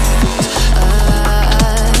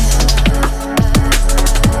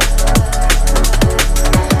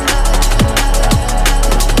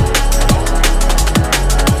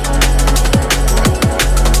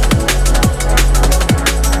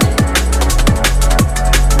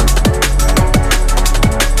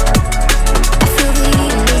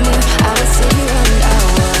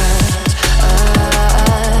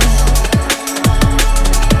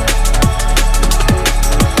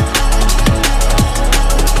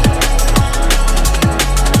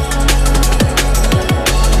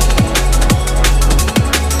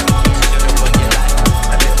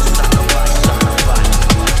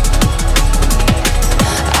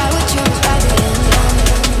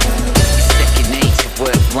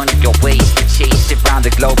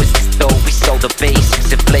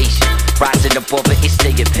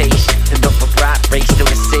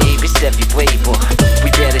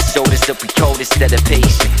 Instead of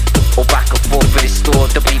patient, or back and forth for the store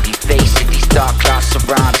that we be facing. These dark clouds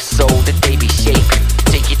surround us so that they be shaping.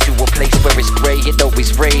 Take you to a place where it's grey and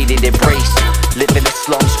always raining. Embrace it, live in the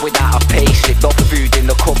slums without a payslip. No food in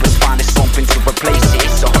the cupboards, finding something to replace it.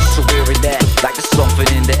 It's a hustle here and there, like there's something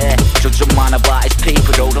in the air. Judge a man about his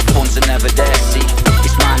paper, though the funds are never there. See,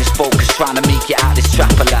 his mind is focused, trying to make it out this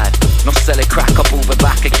trap alive. No selling crack up, moving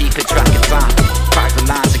back and keeping track of time. Crack the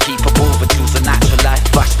lines and keep it moving, choose a natural life,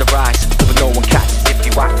 flash the rise. But no one catches if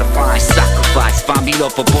you act to find. Sacrifice, find me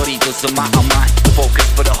love, a body doesn't matter mine. Focus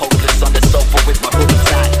for the hopeless on the sofa with my hoodie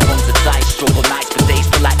tight. Runs the dice, struggle nights, but days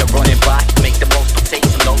feel like they're running by. Make the most, but take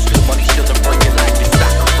some lows, cause money shouldn't run your life. It's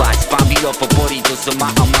sacrifice, find me love, a body doesn't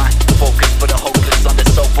matter mine. Focus for the hopeless on the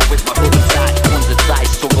sofa with my hoodie tight. Runs the dice,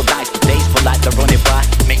 struggle nights, but days feel like they're running by.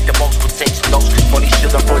 Make the most, but take some lows, cause money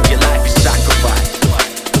shouldn't run your life. It's sacrifice.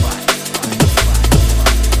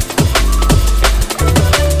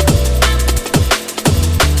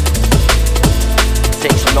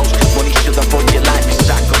 Take some lows, cause money shouldn't run your life. It's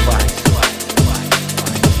sacrifice.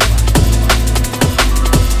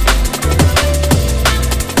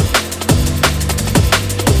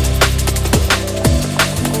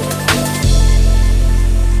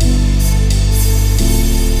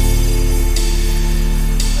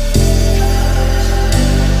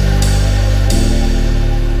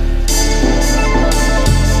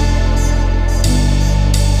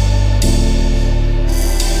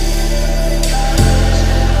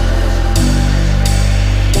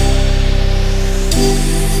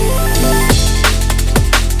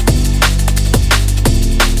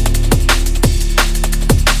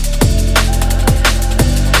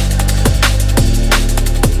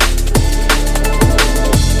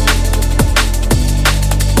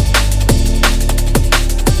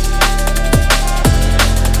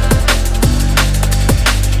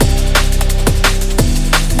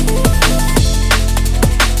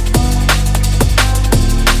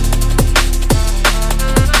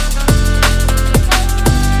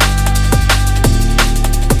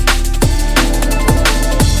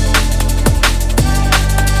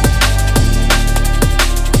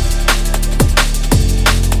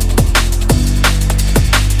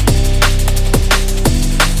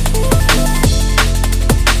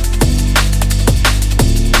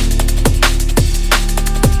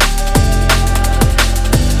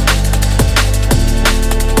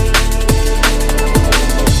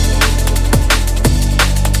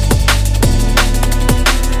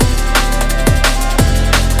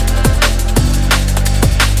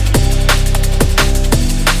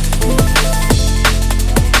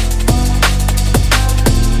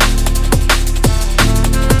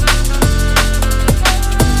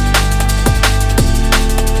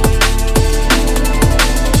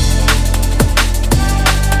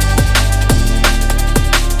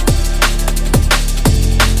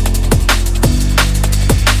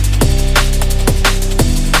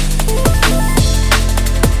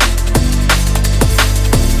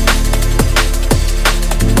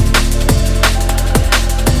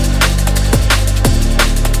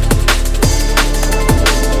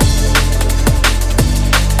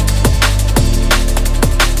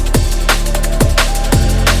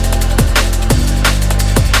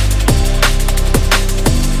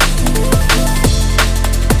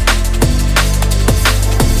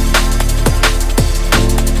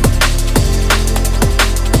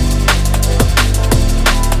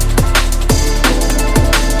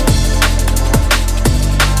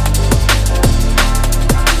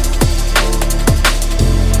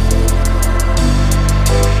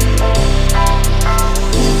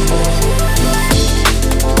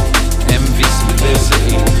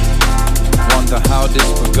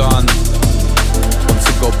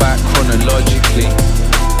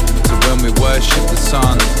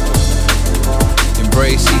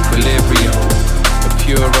 embrace equilibrium, a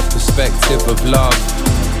purer perspective of love,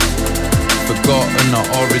 forgotten our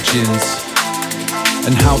origins,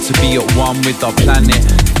 and how to be at one with our planet.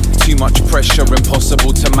 Too much pressure,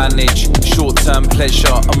 impossible to manage. Short-term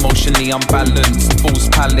pleasure, emotionally unbalanced. Fool's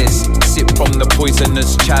palace, sip from the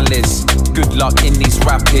poisonous chalice. Good luck in these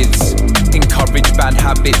rapids. Encourage bad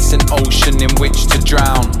habits, an ocean in which to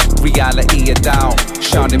drown. Reality a doubt,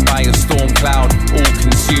 shrouded by a storm cloud.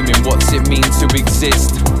 All-consuming, what's it mean to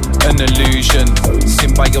exist? An illusion.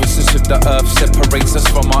 Symbiosis with the earth separates us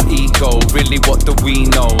from our ego. Really, what do we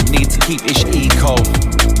know? Need to keep ish eco.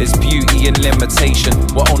 There's beauty in limitation.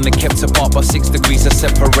 We're only kept apart by 6 degrees of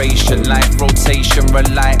separation. Life rotation,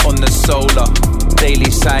 rely on the solar.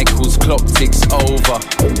 Daily cycles, clock ticks over.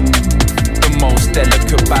 The most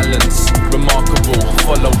delicate balance, remarkable,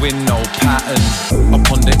 following no pattern. I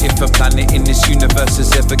ponder if a planet in this universe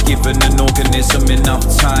has ever given an organism enough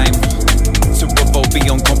time to evolve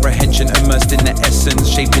beyond comprehension, immersed in the essence,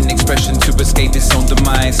 shaping expression to escape its own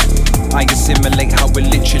demise. I assimilate how we're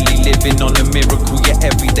literally living on a miracle, yet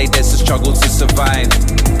every day there's a struggle to survive.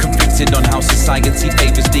 Conflicted on how society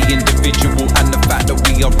favors the individual and the fact that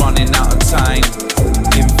we are running out of time.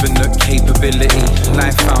 Infinite capability,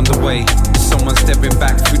 life found a way. Someone stepping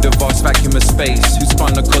back through the vast vacuum of space, who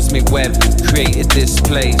spun a cosmic web, created this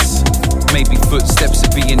place. Maybe footsteps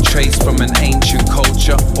are being traced from an ancient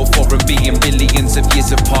culture, or foreign being billions of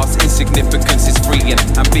years have passed. Insignificance is free and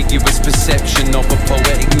ambiguous perception of a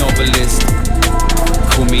poetic novelist.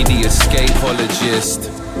 Call me the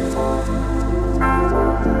Escape-ologist.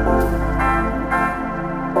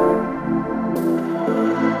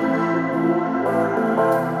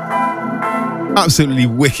 Absolutely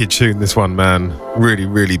wicked tune, this one, man. Really,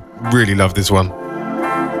 really, really love this one.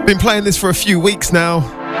 Been playing this for a few weeks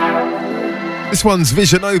now. This one's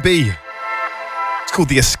Vision-O-B. It's called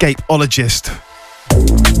the Escape-ologist.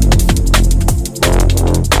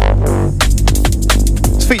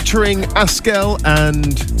 It's featuring Askel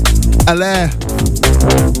and Alair.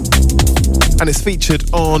 And it's featured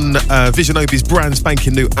on Vision-O-B's brand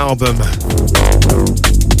spanking new album,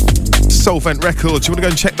 Solvent Records. You want to go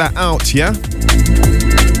and check that out, yeah?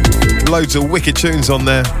 Loads of wicked tunes on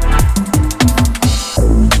there.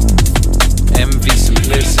 Envy,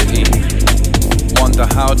 simplicity. Wonder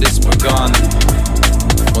how this begun.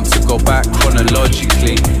 Want to go back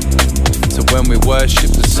chronologically to when we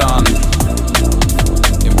worship the sun.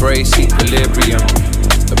 Embrace equilibrium,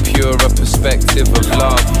 a purer perspective of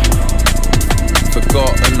love.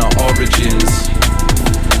 Forgotten our origins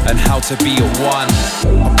and how to be at one.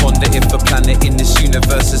 I ponder if a planet in this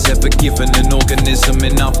universe has ever given an organism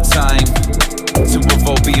enough time to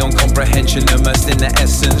evolve beyond comprehension, immersed in the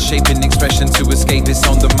essence, shaping expression to escape its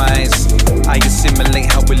own demise. I assimilate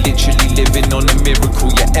how we're literally living on a miracle,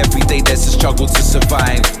 yet every day there's a struggle to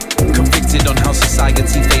survive. Convicted on how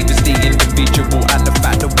society favors the individual and the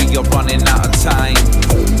fact that we are running out of time.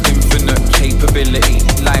 Infinite capability,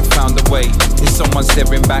 life found a way. Is someone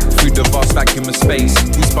staring back through the vast vacuum of space,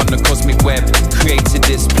 who spun the cosmic web, created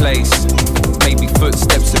this place. Maybe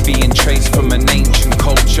footsteps are being traced from an ancient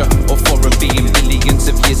culture, or foreign being billions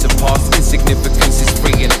of years have passed. Insignificance is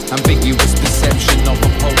free and ambiguous perception of a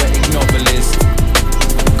poetic novelist.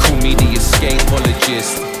 Call me the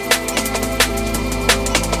Escape-ologist.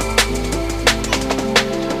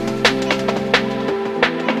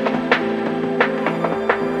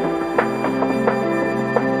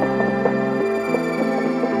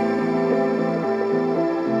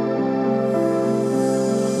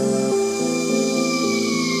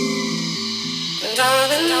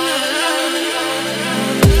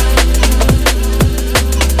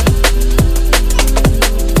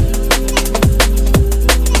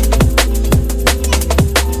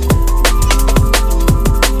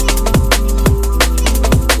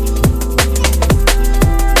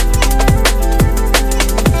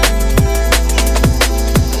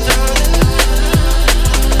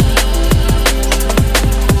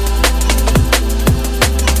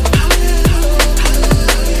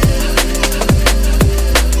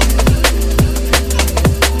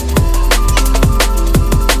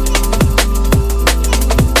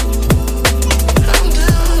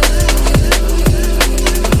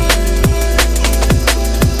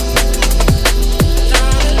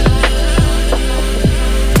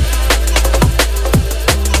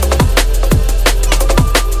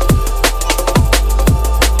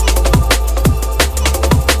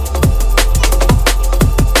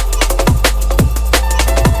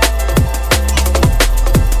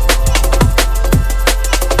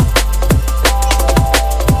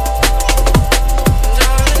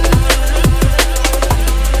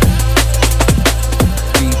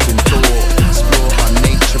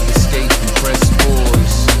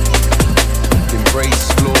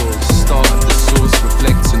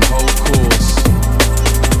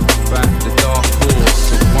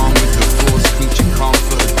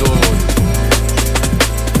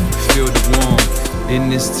 In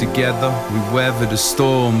this together, we weather the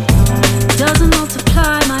storm. Doesn't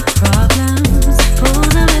multiply my problems, pull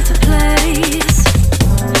them into place.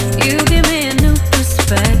 You give me a new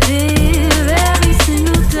perspective every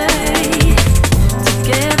single day.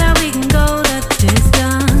 Together we can go the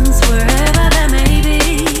distance, wherever that may be.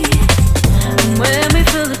 And when we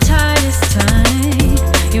feel the tide is turning,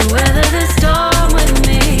 you weather the storm with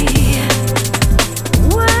me.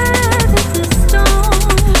 Weather the storm.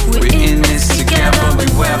 We're in this together, we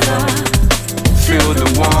weather. Feel the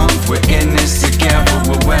warmth, we're in this together,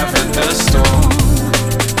 we'll weather the storm.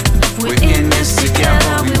 We're in this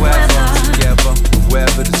together, we weather. Together, we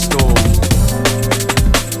weather the storm.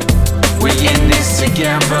 We're in this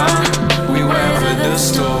together, we weather the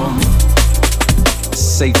storm.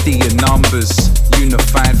 Safety in numbers,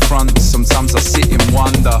 unified front. Sometimes I sit in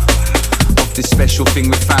wonder of this special thing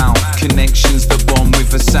we found. Connections that bond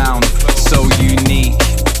with a sound so unique.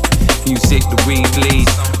 Music that we bleed,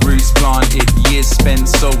 roots planted, years spent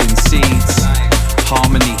sowing seeds.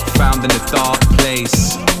 Harmony found in a dark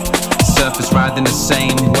place, surfers riding the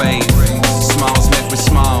same wave. Smiles met with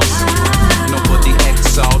smiles, nobody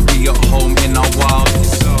exiled, we at home in our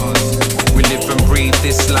wildest. We live and breathe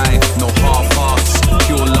this life, no half hearts,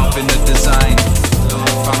 pure love in the design.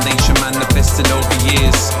 Foundation manifested over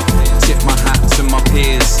years, tip my hat to my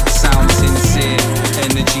peers. Sound sincere,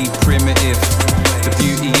 energy primitive, the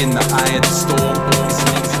beauty in the eye of the storm.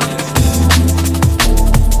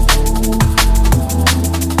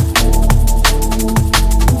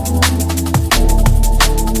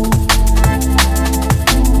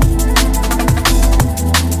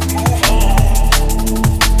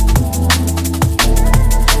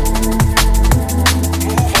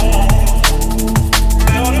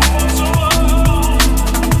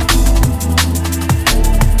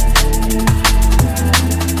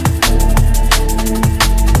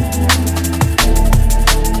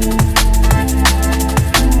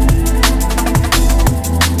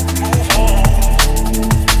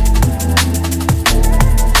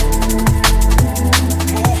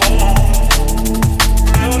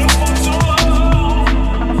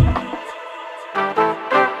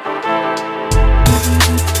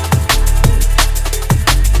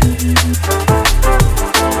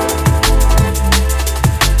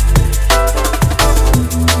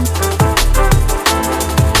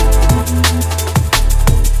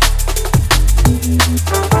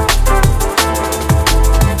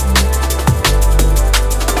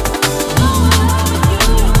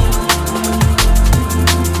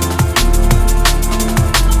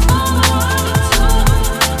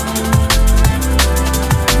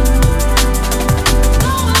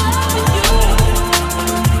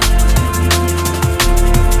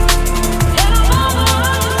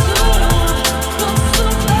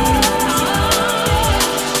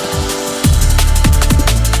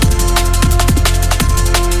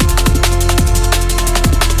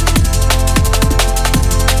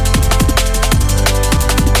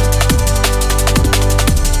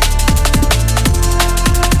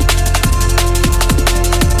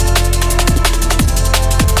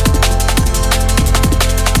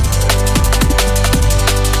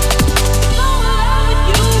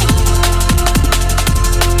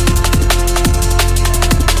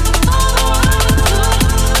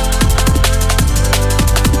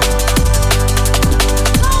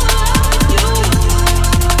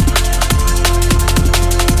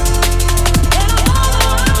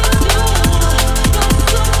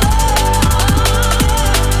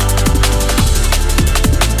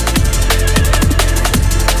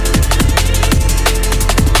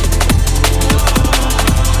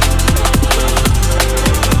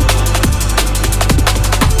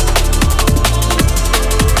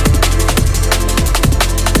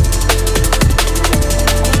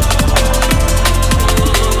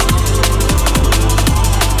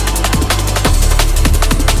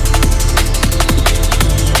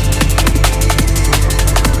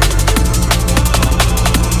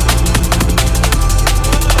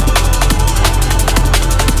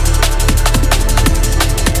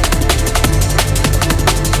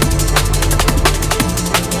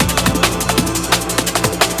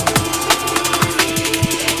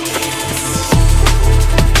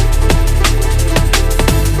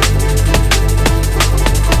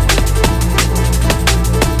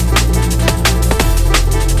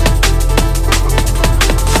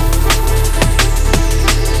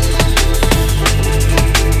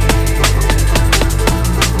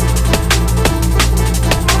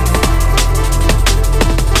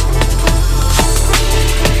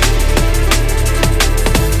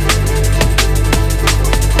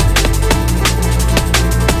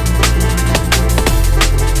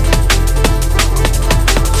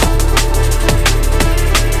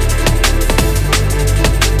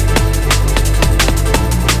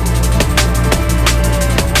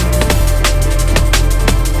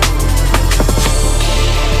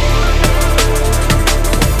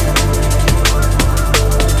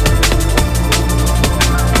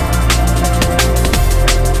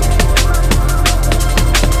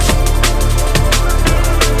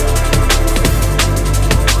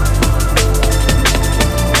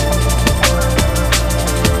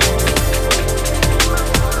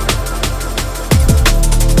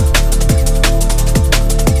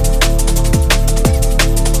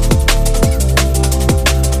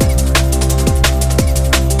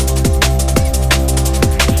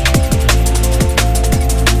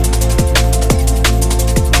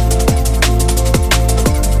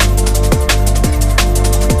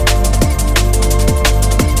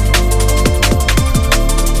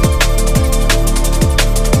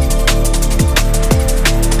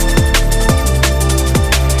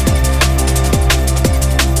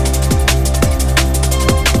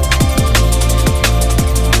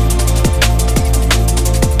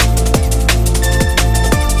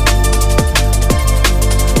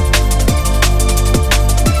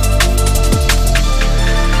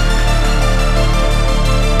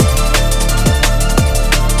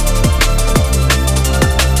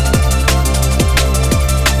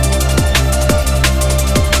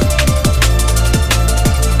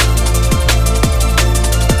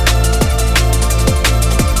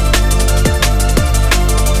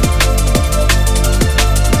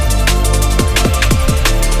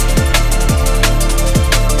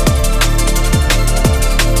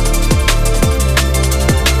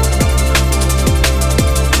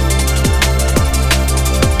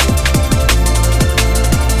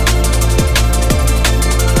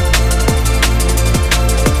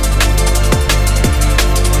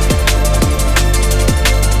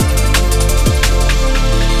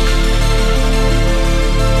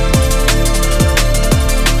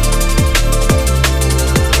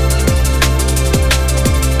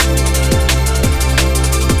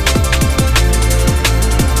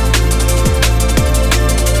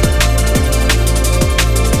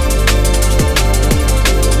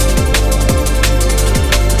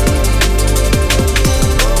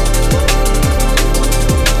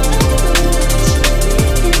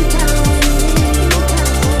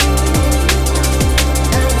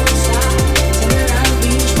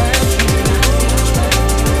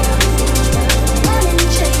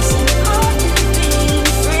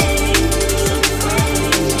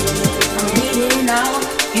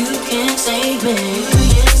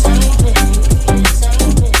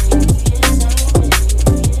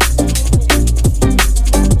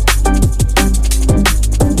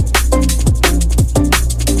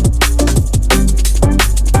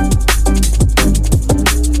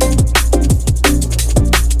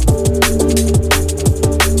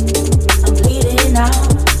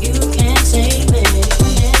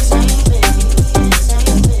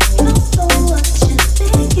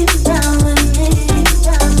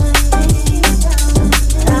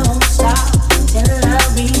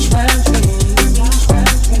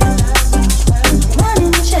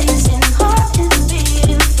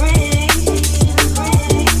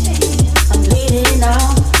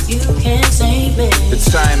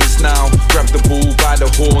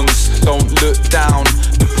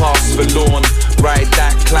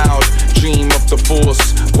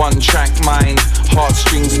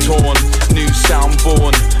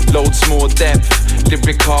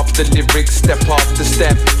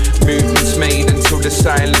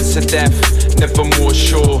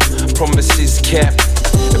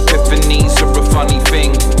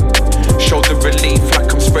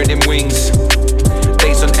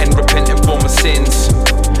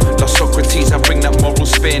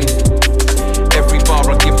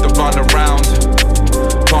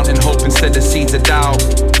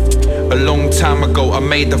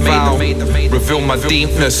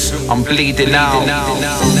 I'm bleeding out.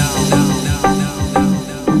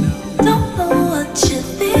 Don't know what you're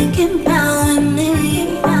thinking about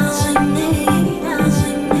me. I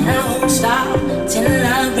won't stop till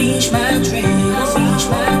I reach my dream.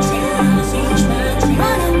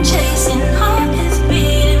 Running, chasing, heart is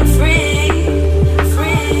beating free.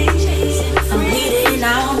 I'm bleeding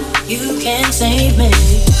out. You can't save me.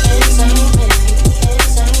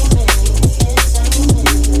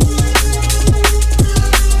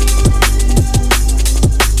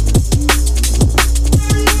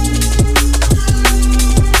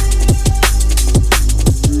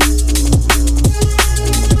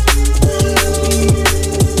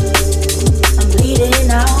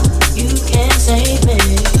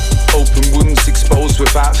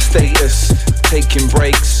 Taking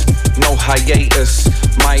breaks, no hiatus.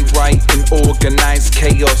 My right in organized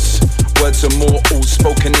chaos. Words immortal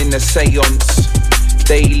spoken in a seance.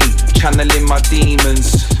 Daily channeling my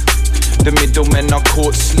demons. The middlemen are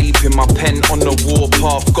caught sleeping. My pen on the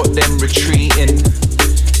warpath got them retreating.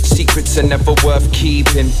 Secrets are never worth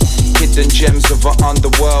keeping. Hidden gems of our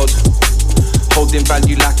underworld, holding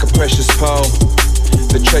value like a precious pearl.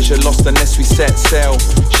 The treasure lost unless we set sail.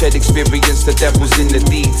 Shared experience, the devil's in the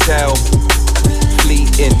detail.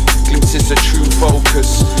 Fleeting glimpses of true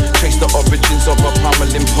focus. Trace the origins of our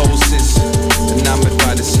primal impulses. Enamored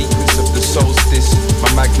by the sequence of the solstice.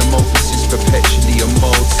 My magnum opus is perpetually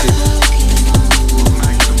emotive.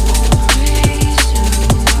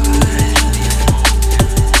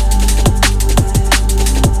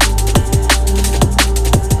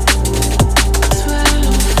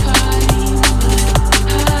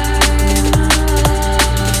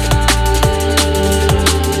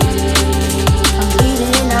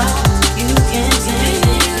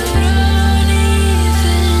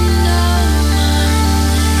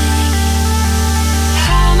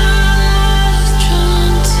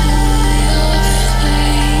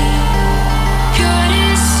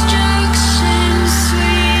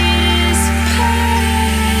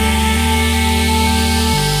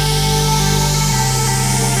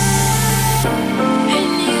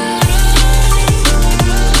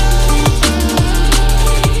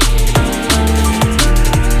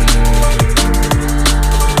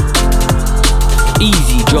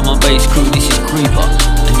 Drum and bass crew, this is Creeper,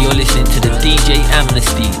 and you're listening to the DJ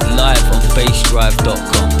Amnesty live on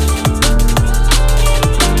bassdrive.com.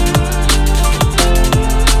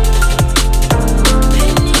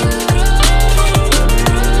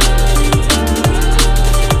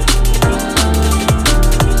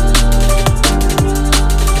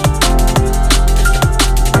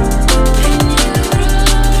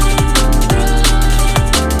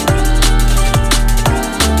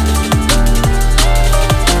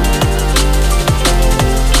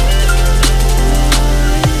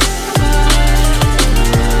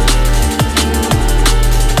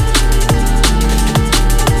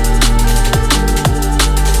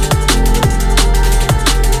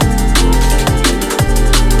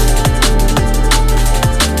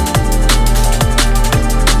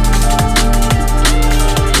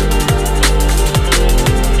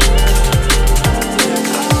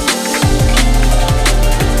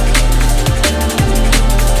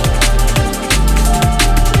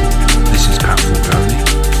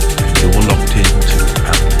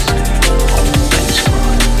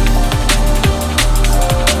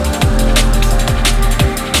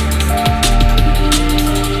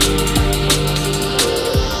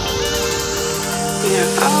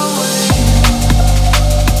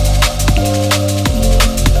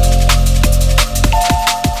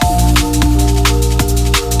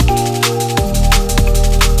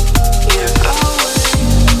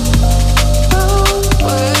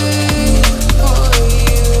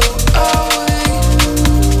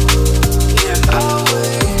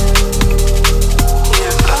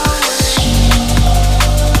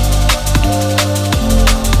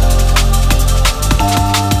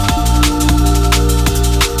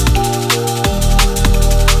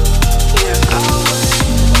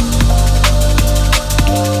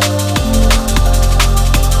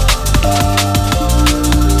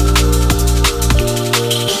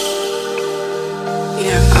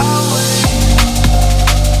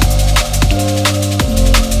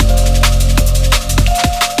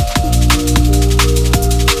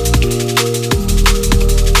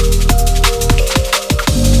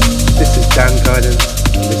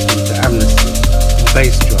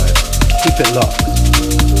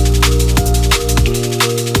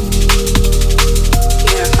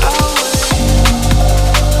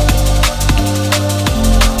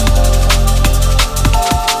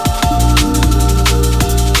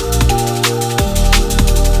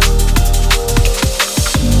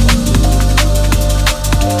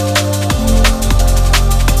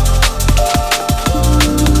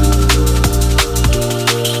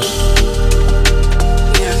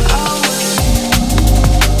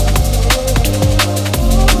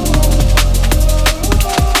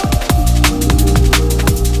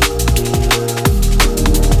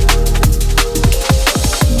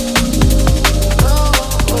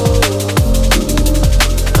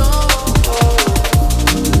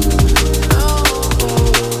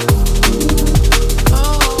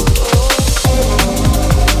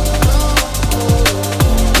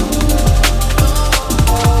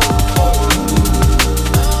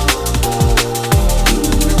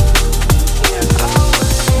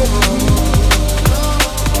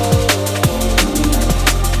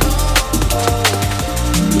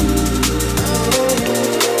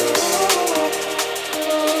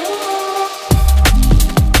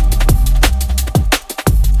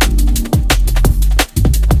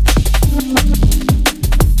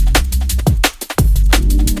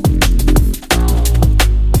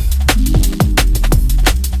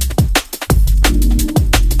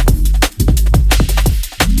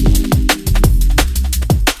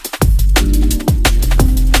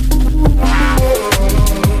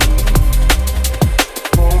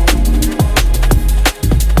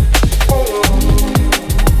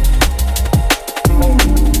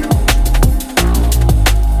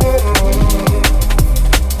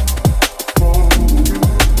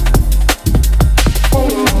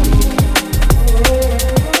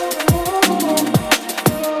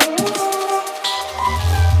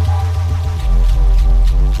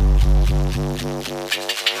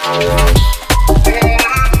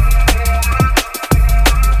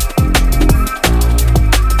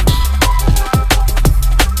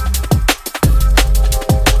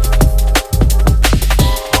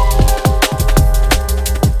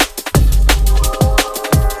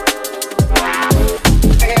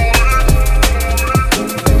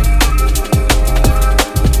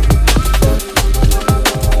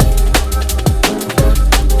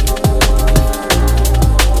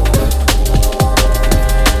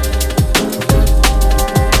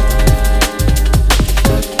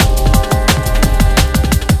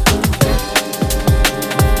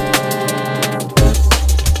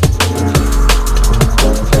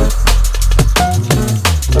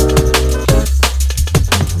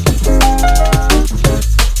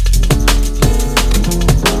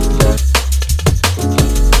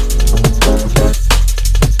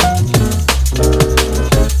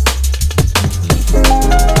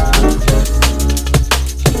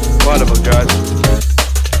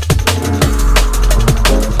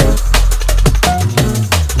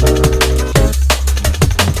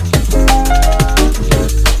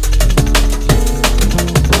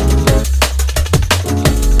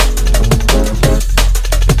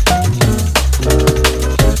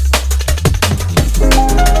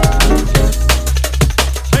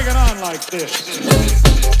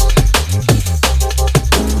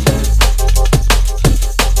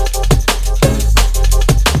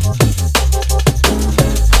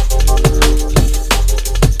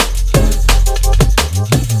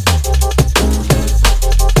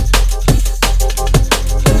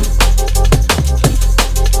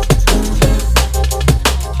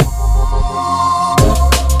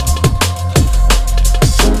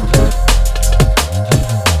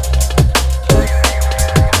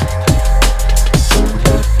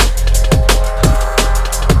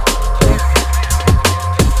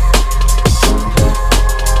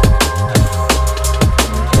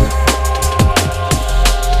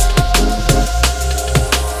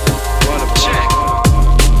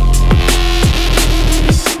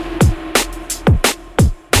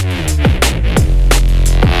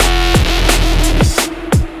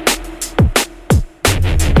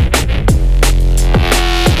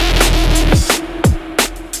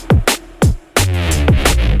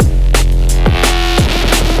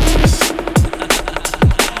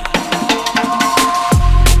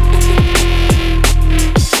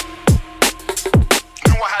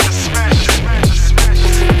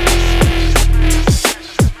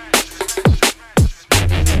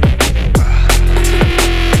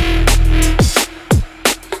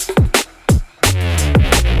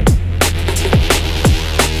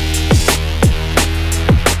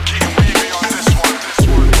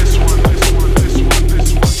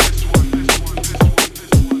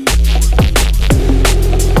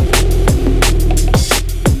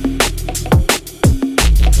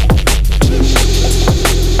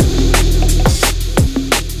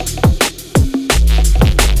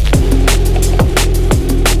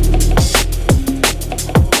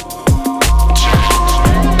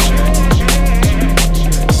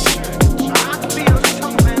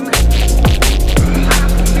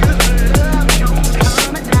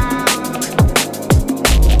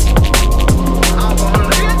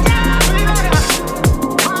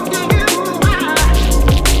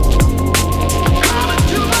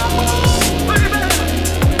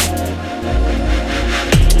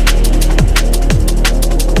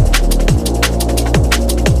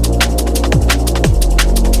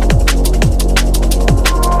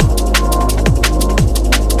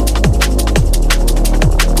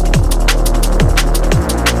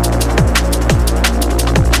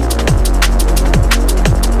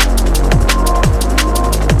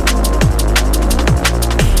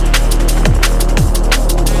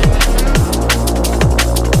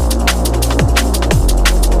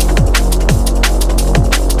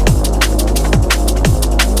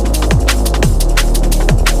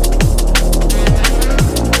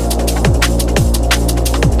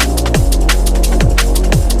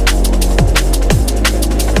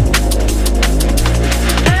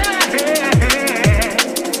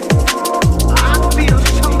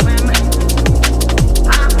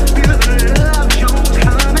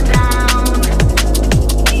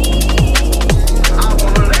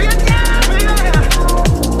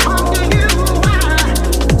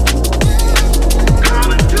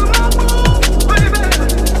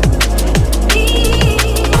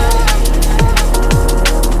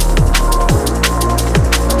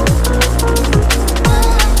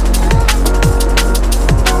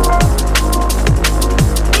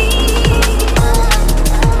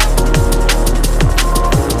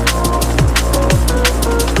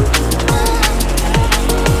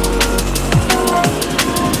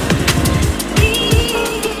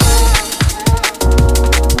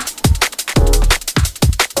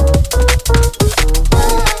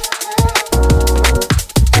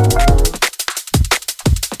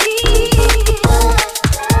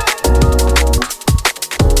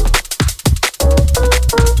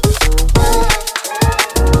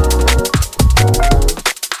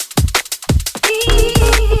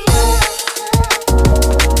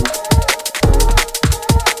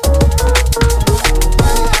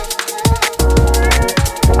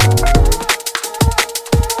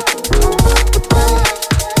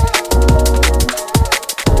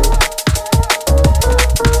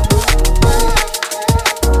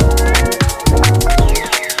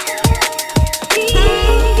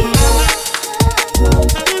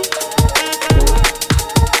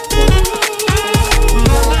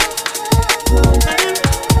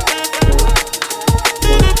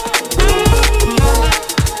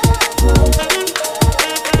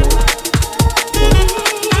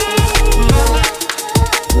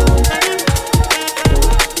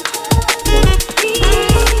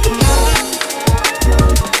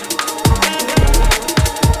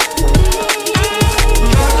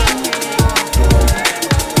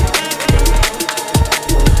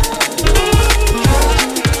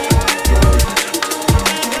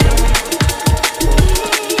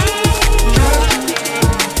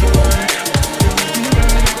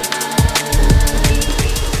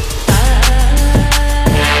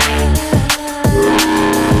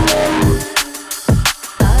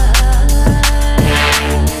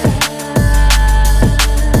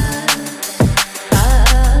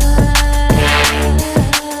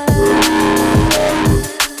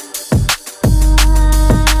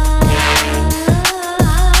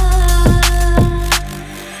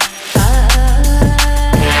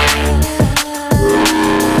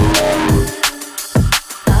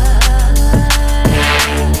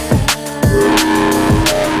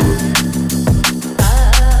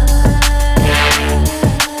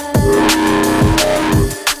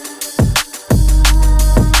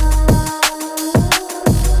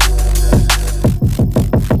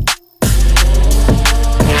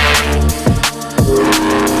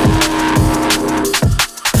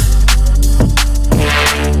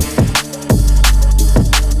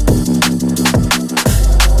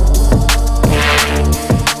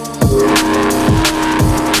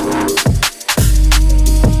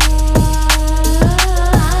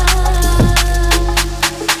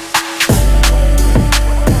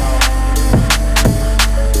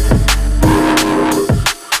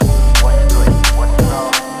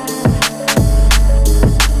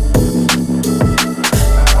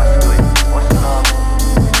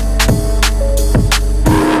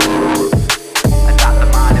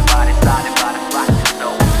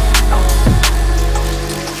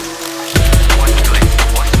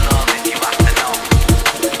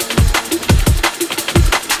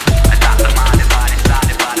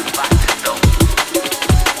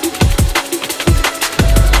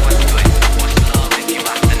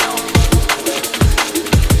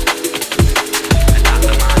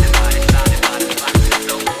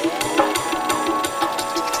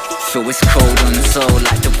 So it's cold untold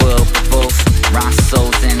like the world revolves. Round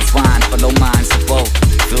souls entwined, follow minds of both.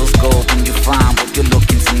 Feels gold when you find what you're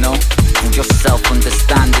looking to know. Through your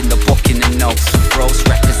self-understanding, the book in the notes. Bros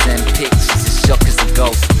represent pictures as shock as a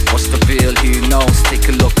ghost. What's the real, who knows? Take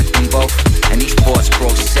a look at them both. And each thoughts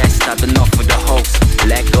processed, had enough of the hopes.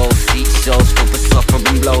 Let go, see shows, for the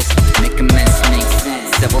suffering blows. Make amends, make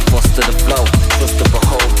sense, ever foster the flow. Trust to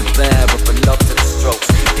behold the bear of a love to the strokes.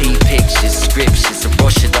 Deep pictures, scriptures, a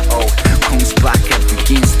rush of the old. Comes back every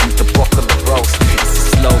instant, the book of the rose. It's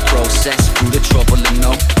a slow process, through the trouble and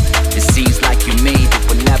no. It seems like you made it,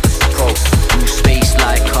 but never supposed. Through space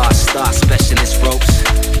like cars, star specialist ropes.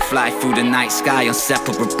 Fly through the night sky on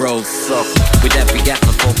separate bros. So, with every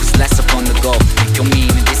effort, focus less upon the goal. Pick your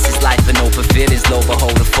meaning, this is life and open feelings. Low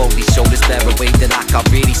behold the fold, these shoulders bear a weight that I can't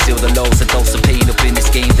really seal the lows. A dose of pain up in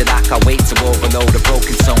this game that I can't wait to overload. A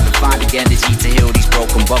broken soul and find the energy to heal these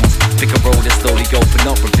broken bones. Pick a road that slowly open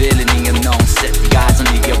up, revealing the unknown. Set the eyes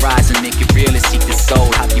under your eyes and make it real and seek the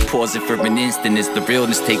soul. Have you pause it for an instant as the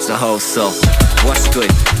realness takes a hold. So, what's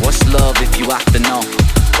good? What's love if you have to know?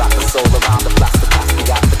 Wrap the soul around the plastic, we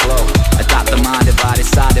got the glow. Adapt the mind, divided,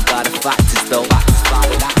 decided by the factors though. Factors find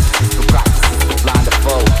an axis for practices to blind the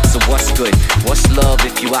foe. So what's good? What's love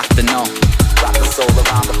if you have to know? Wrap the soul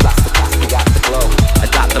around the plastic, we got the glow.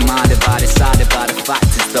 Adapt the mind, divided, decided by the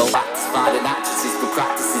factors though. Factors find an axis for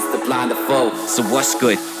practices to blind the foe. So what's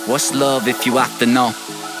good? What's love if you have to know?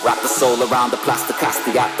 Wrap the soul around the plastic,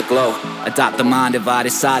 we got the glow. Adapt the mind, divided,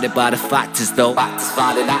 decided by the factors though. Factors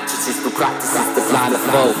find an axis for practices to blind the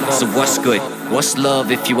foe. So what's good? What's love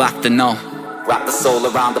if you have to know? Wrap the soul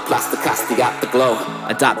around the plastic, we got the glow.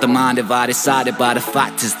 Adapt the mind, divided, decided by the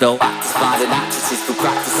factors though. Factors find an axis for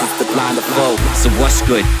practices to blind the foe. So what's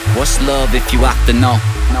good? What's love if you have to know?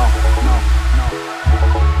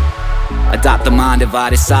 Adapt the mind,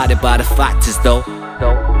 divided, decided by the factors though.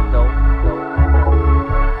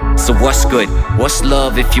 So what's good? What's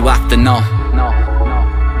love if you have to know?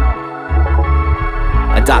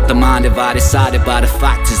 Adapt the mind, divided, decided by the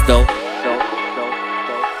factors though.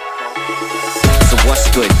 So what's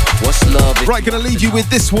good? What's love? Right, gonna leave you with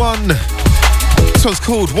this one. This one's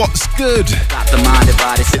called What's Good.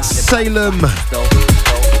 It's Salem.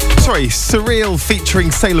 Sorry, Surreal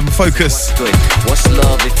featuring Salem Focus. What's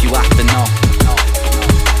love if you have to know?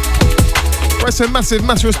 Right, so massive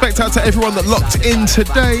respect out to everyone that locked in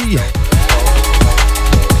today.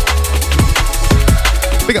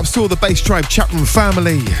 Big ups to all the Bass Drive chatroom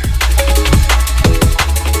family.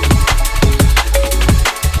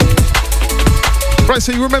 Right,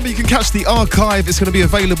 so you remember you can catch the archive. It's going to be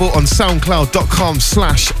available on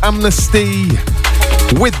soundcloud.com/amnesty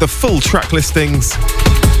with the full track listings.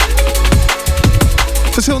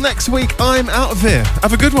 So till next week, I'm out of here.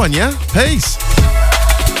 Have a good one, yeah? Peace.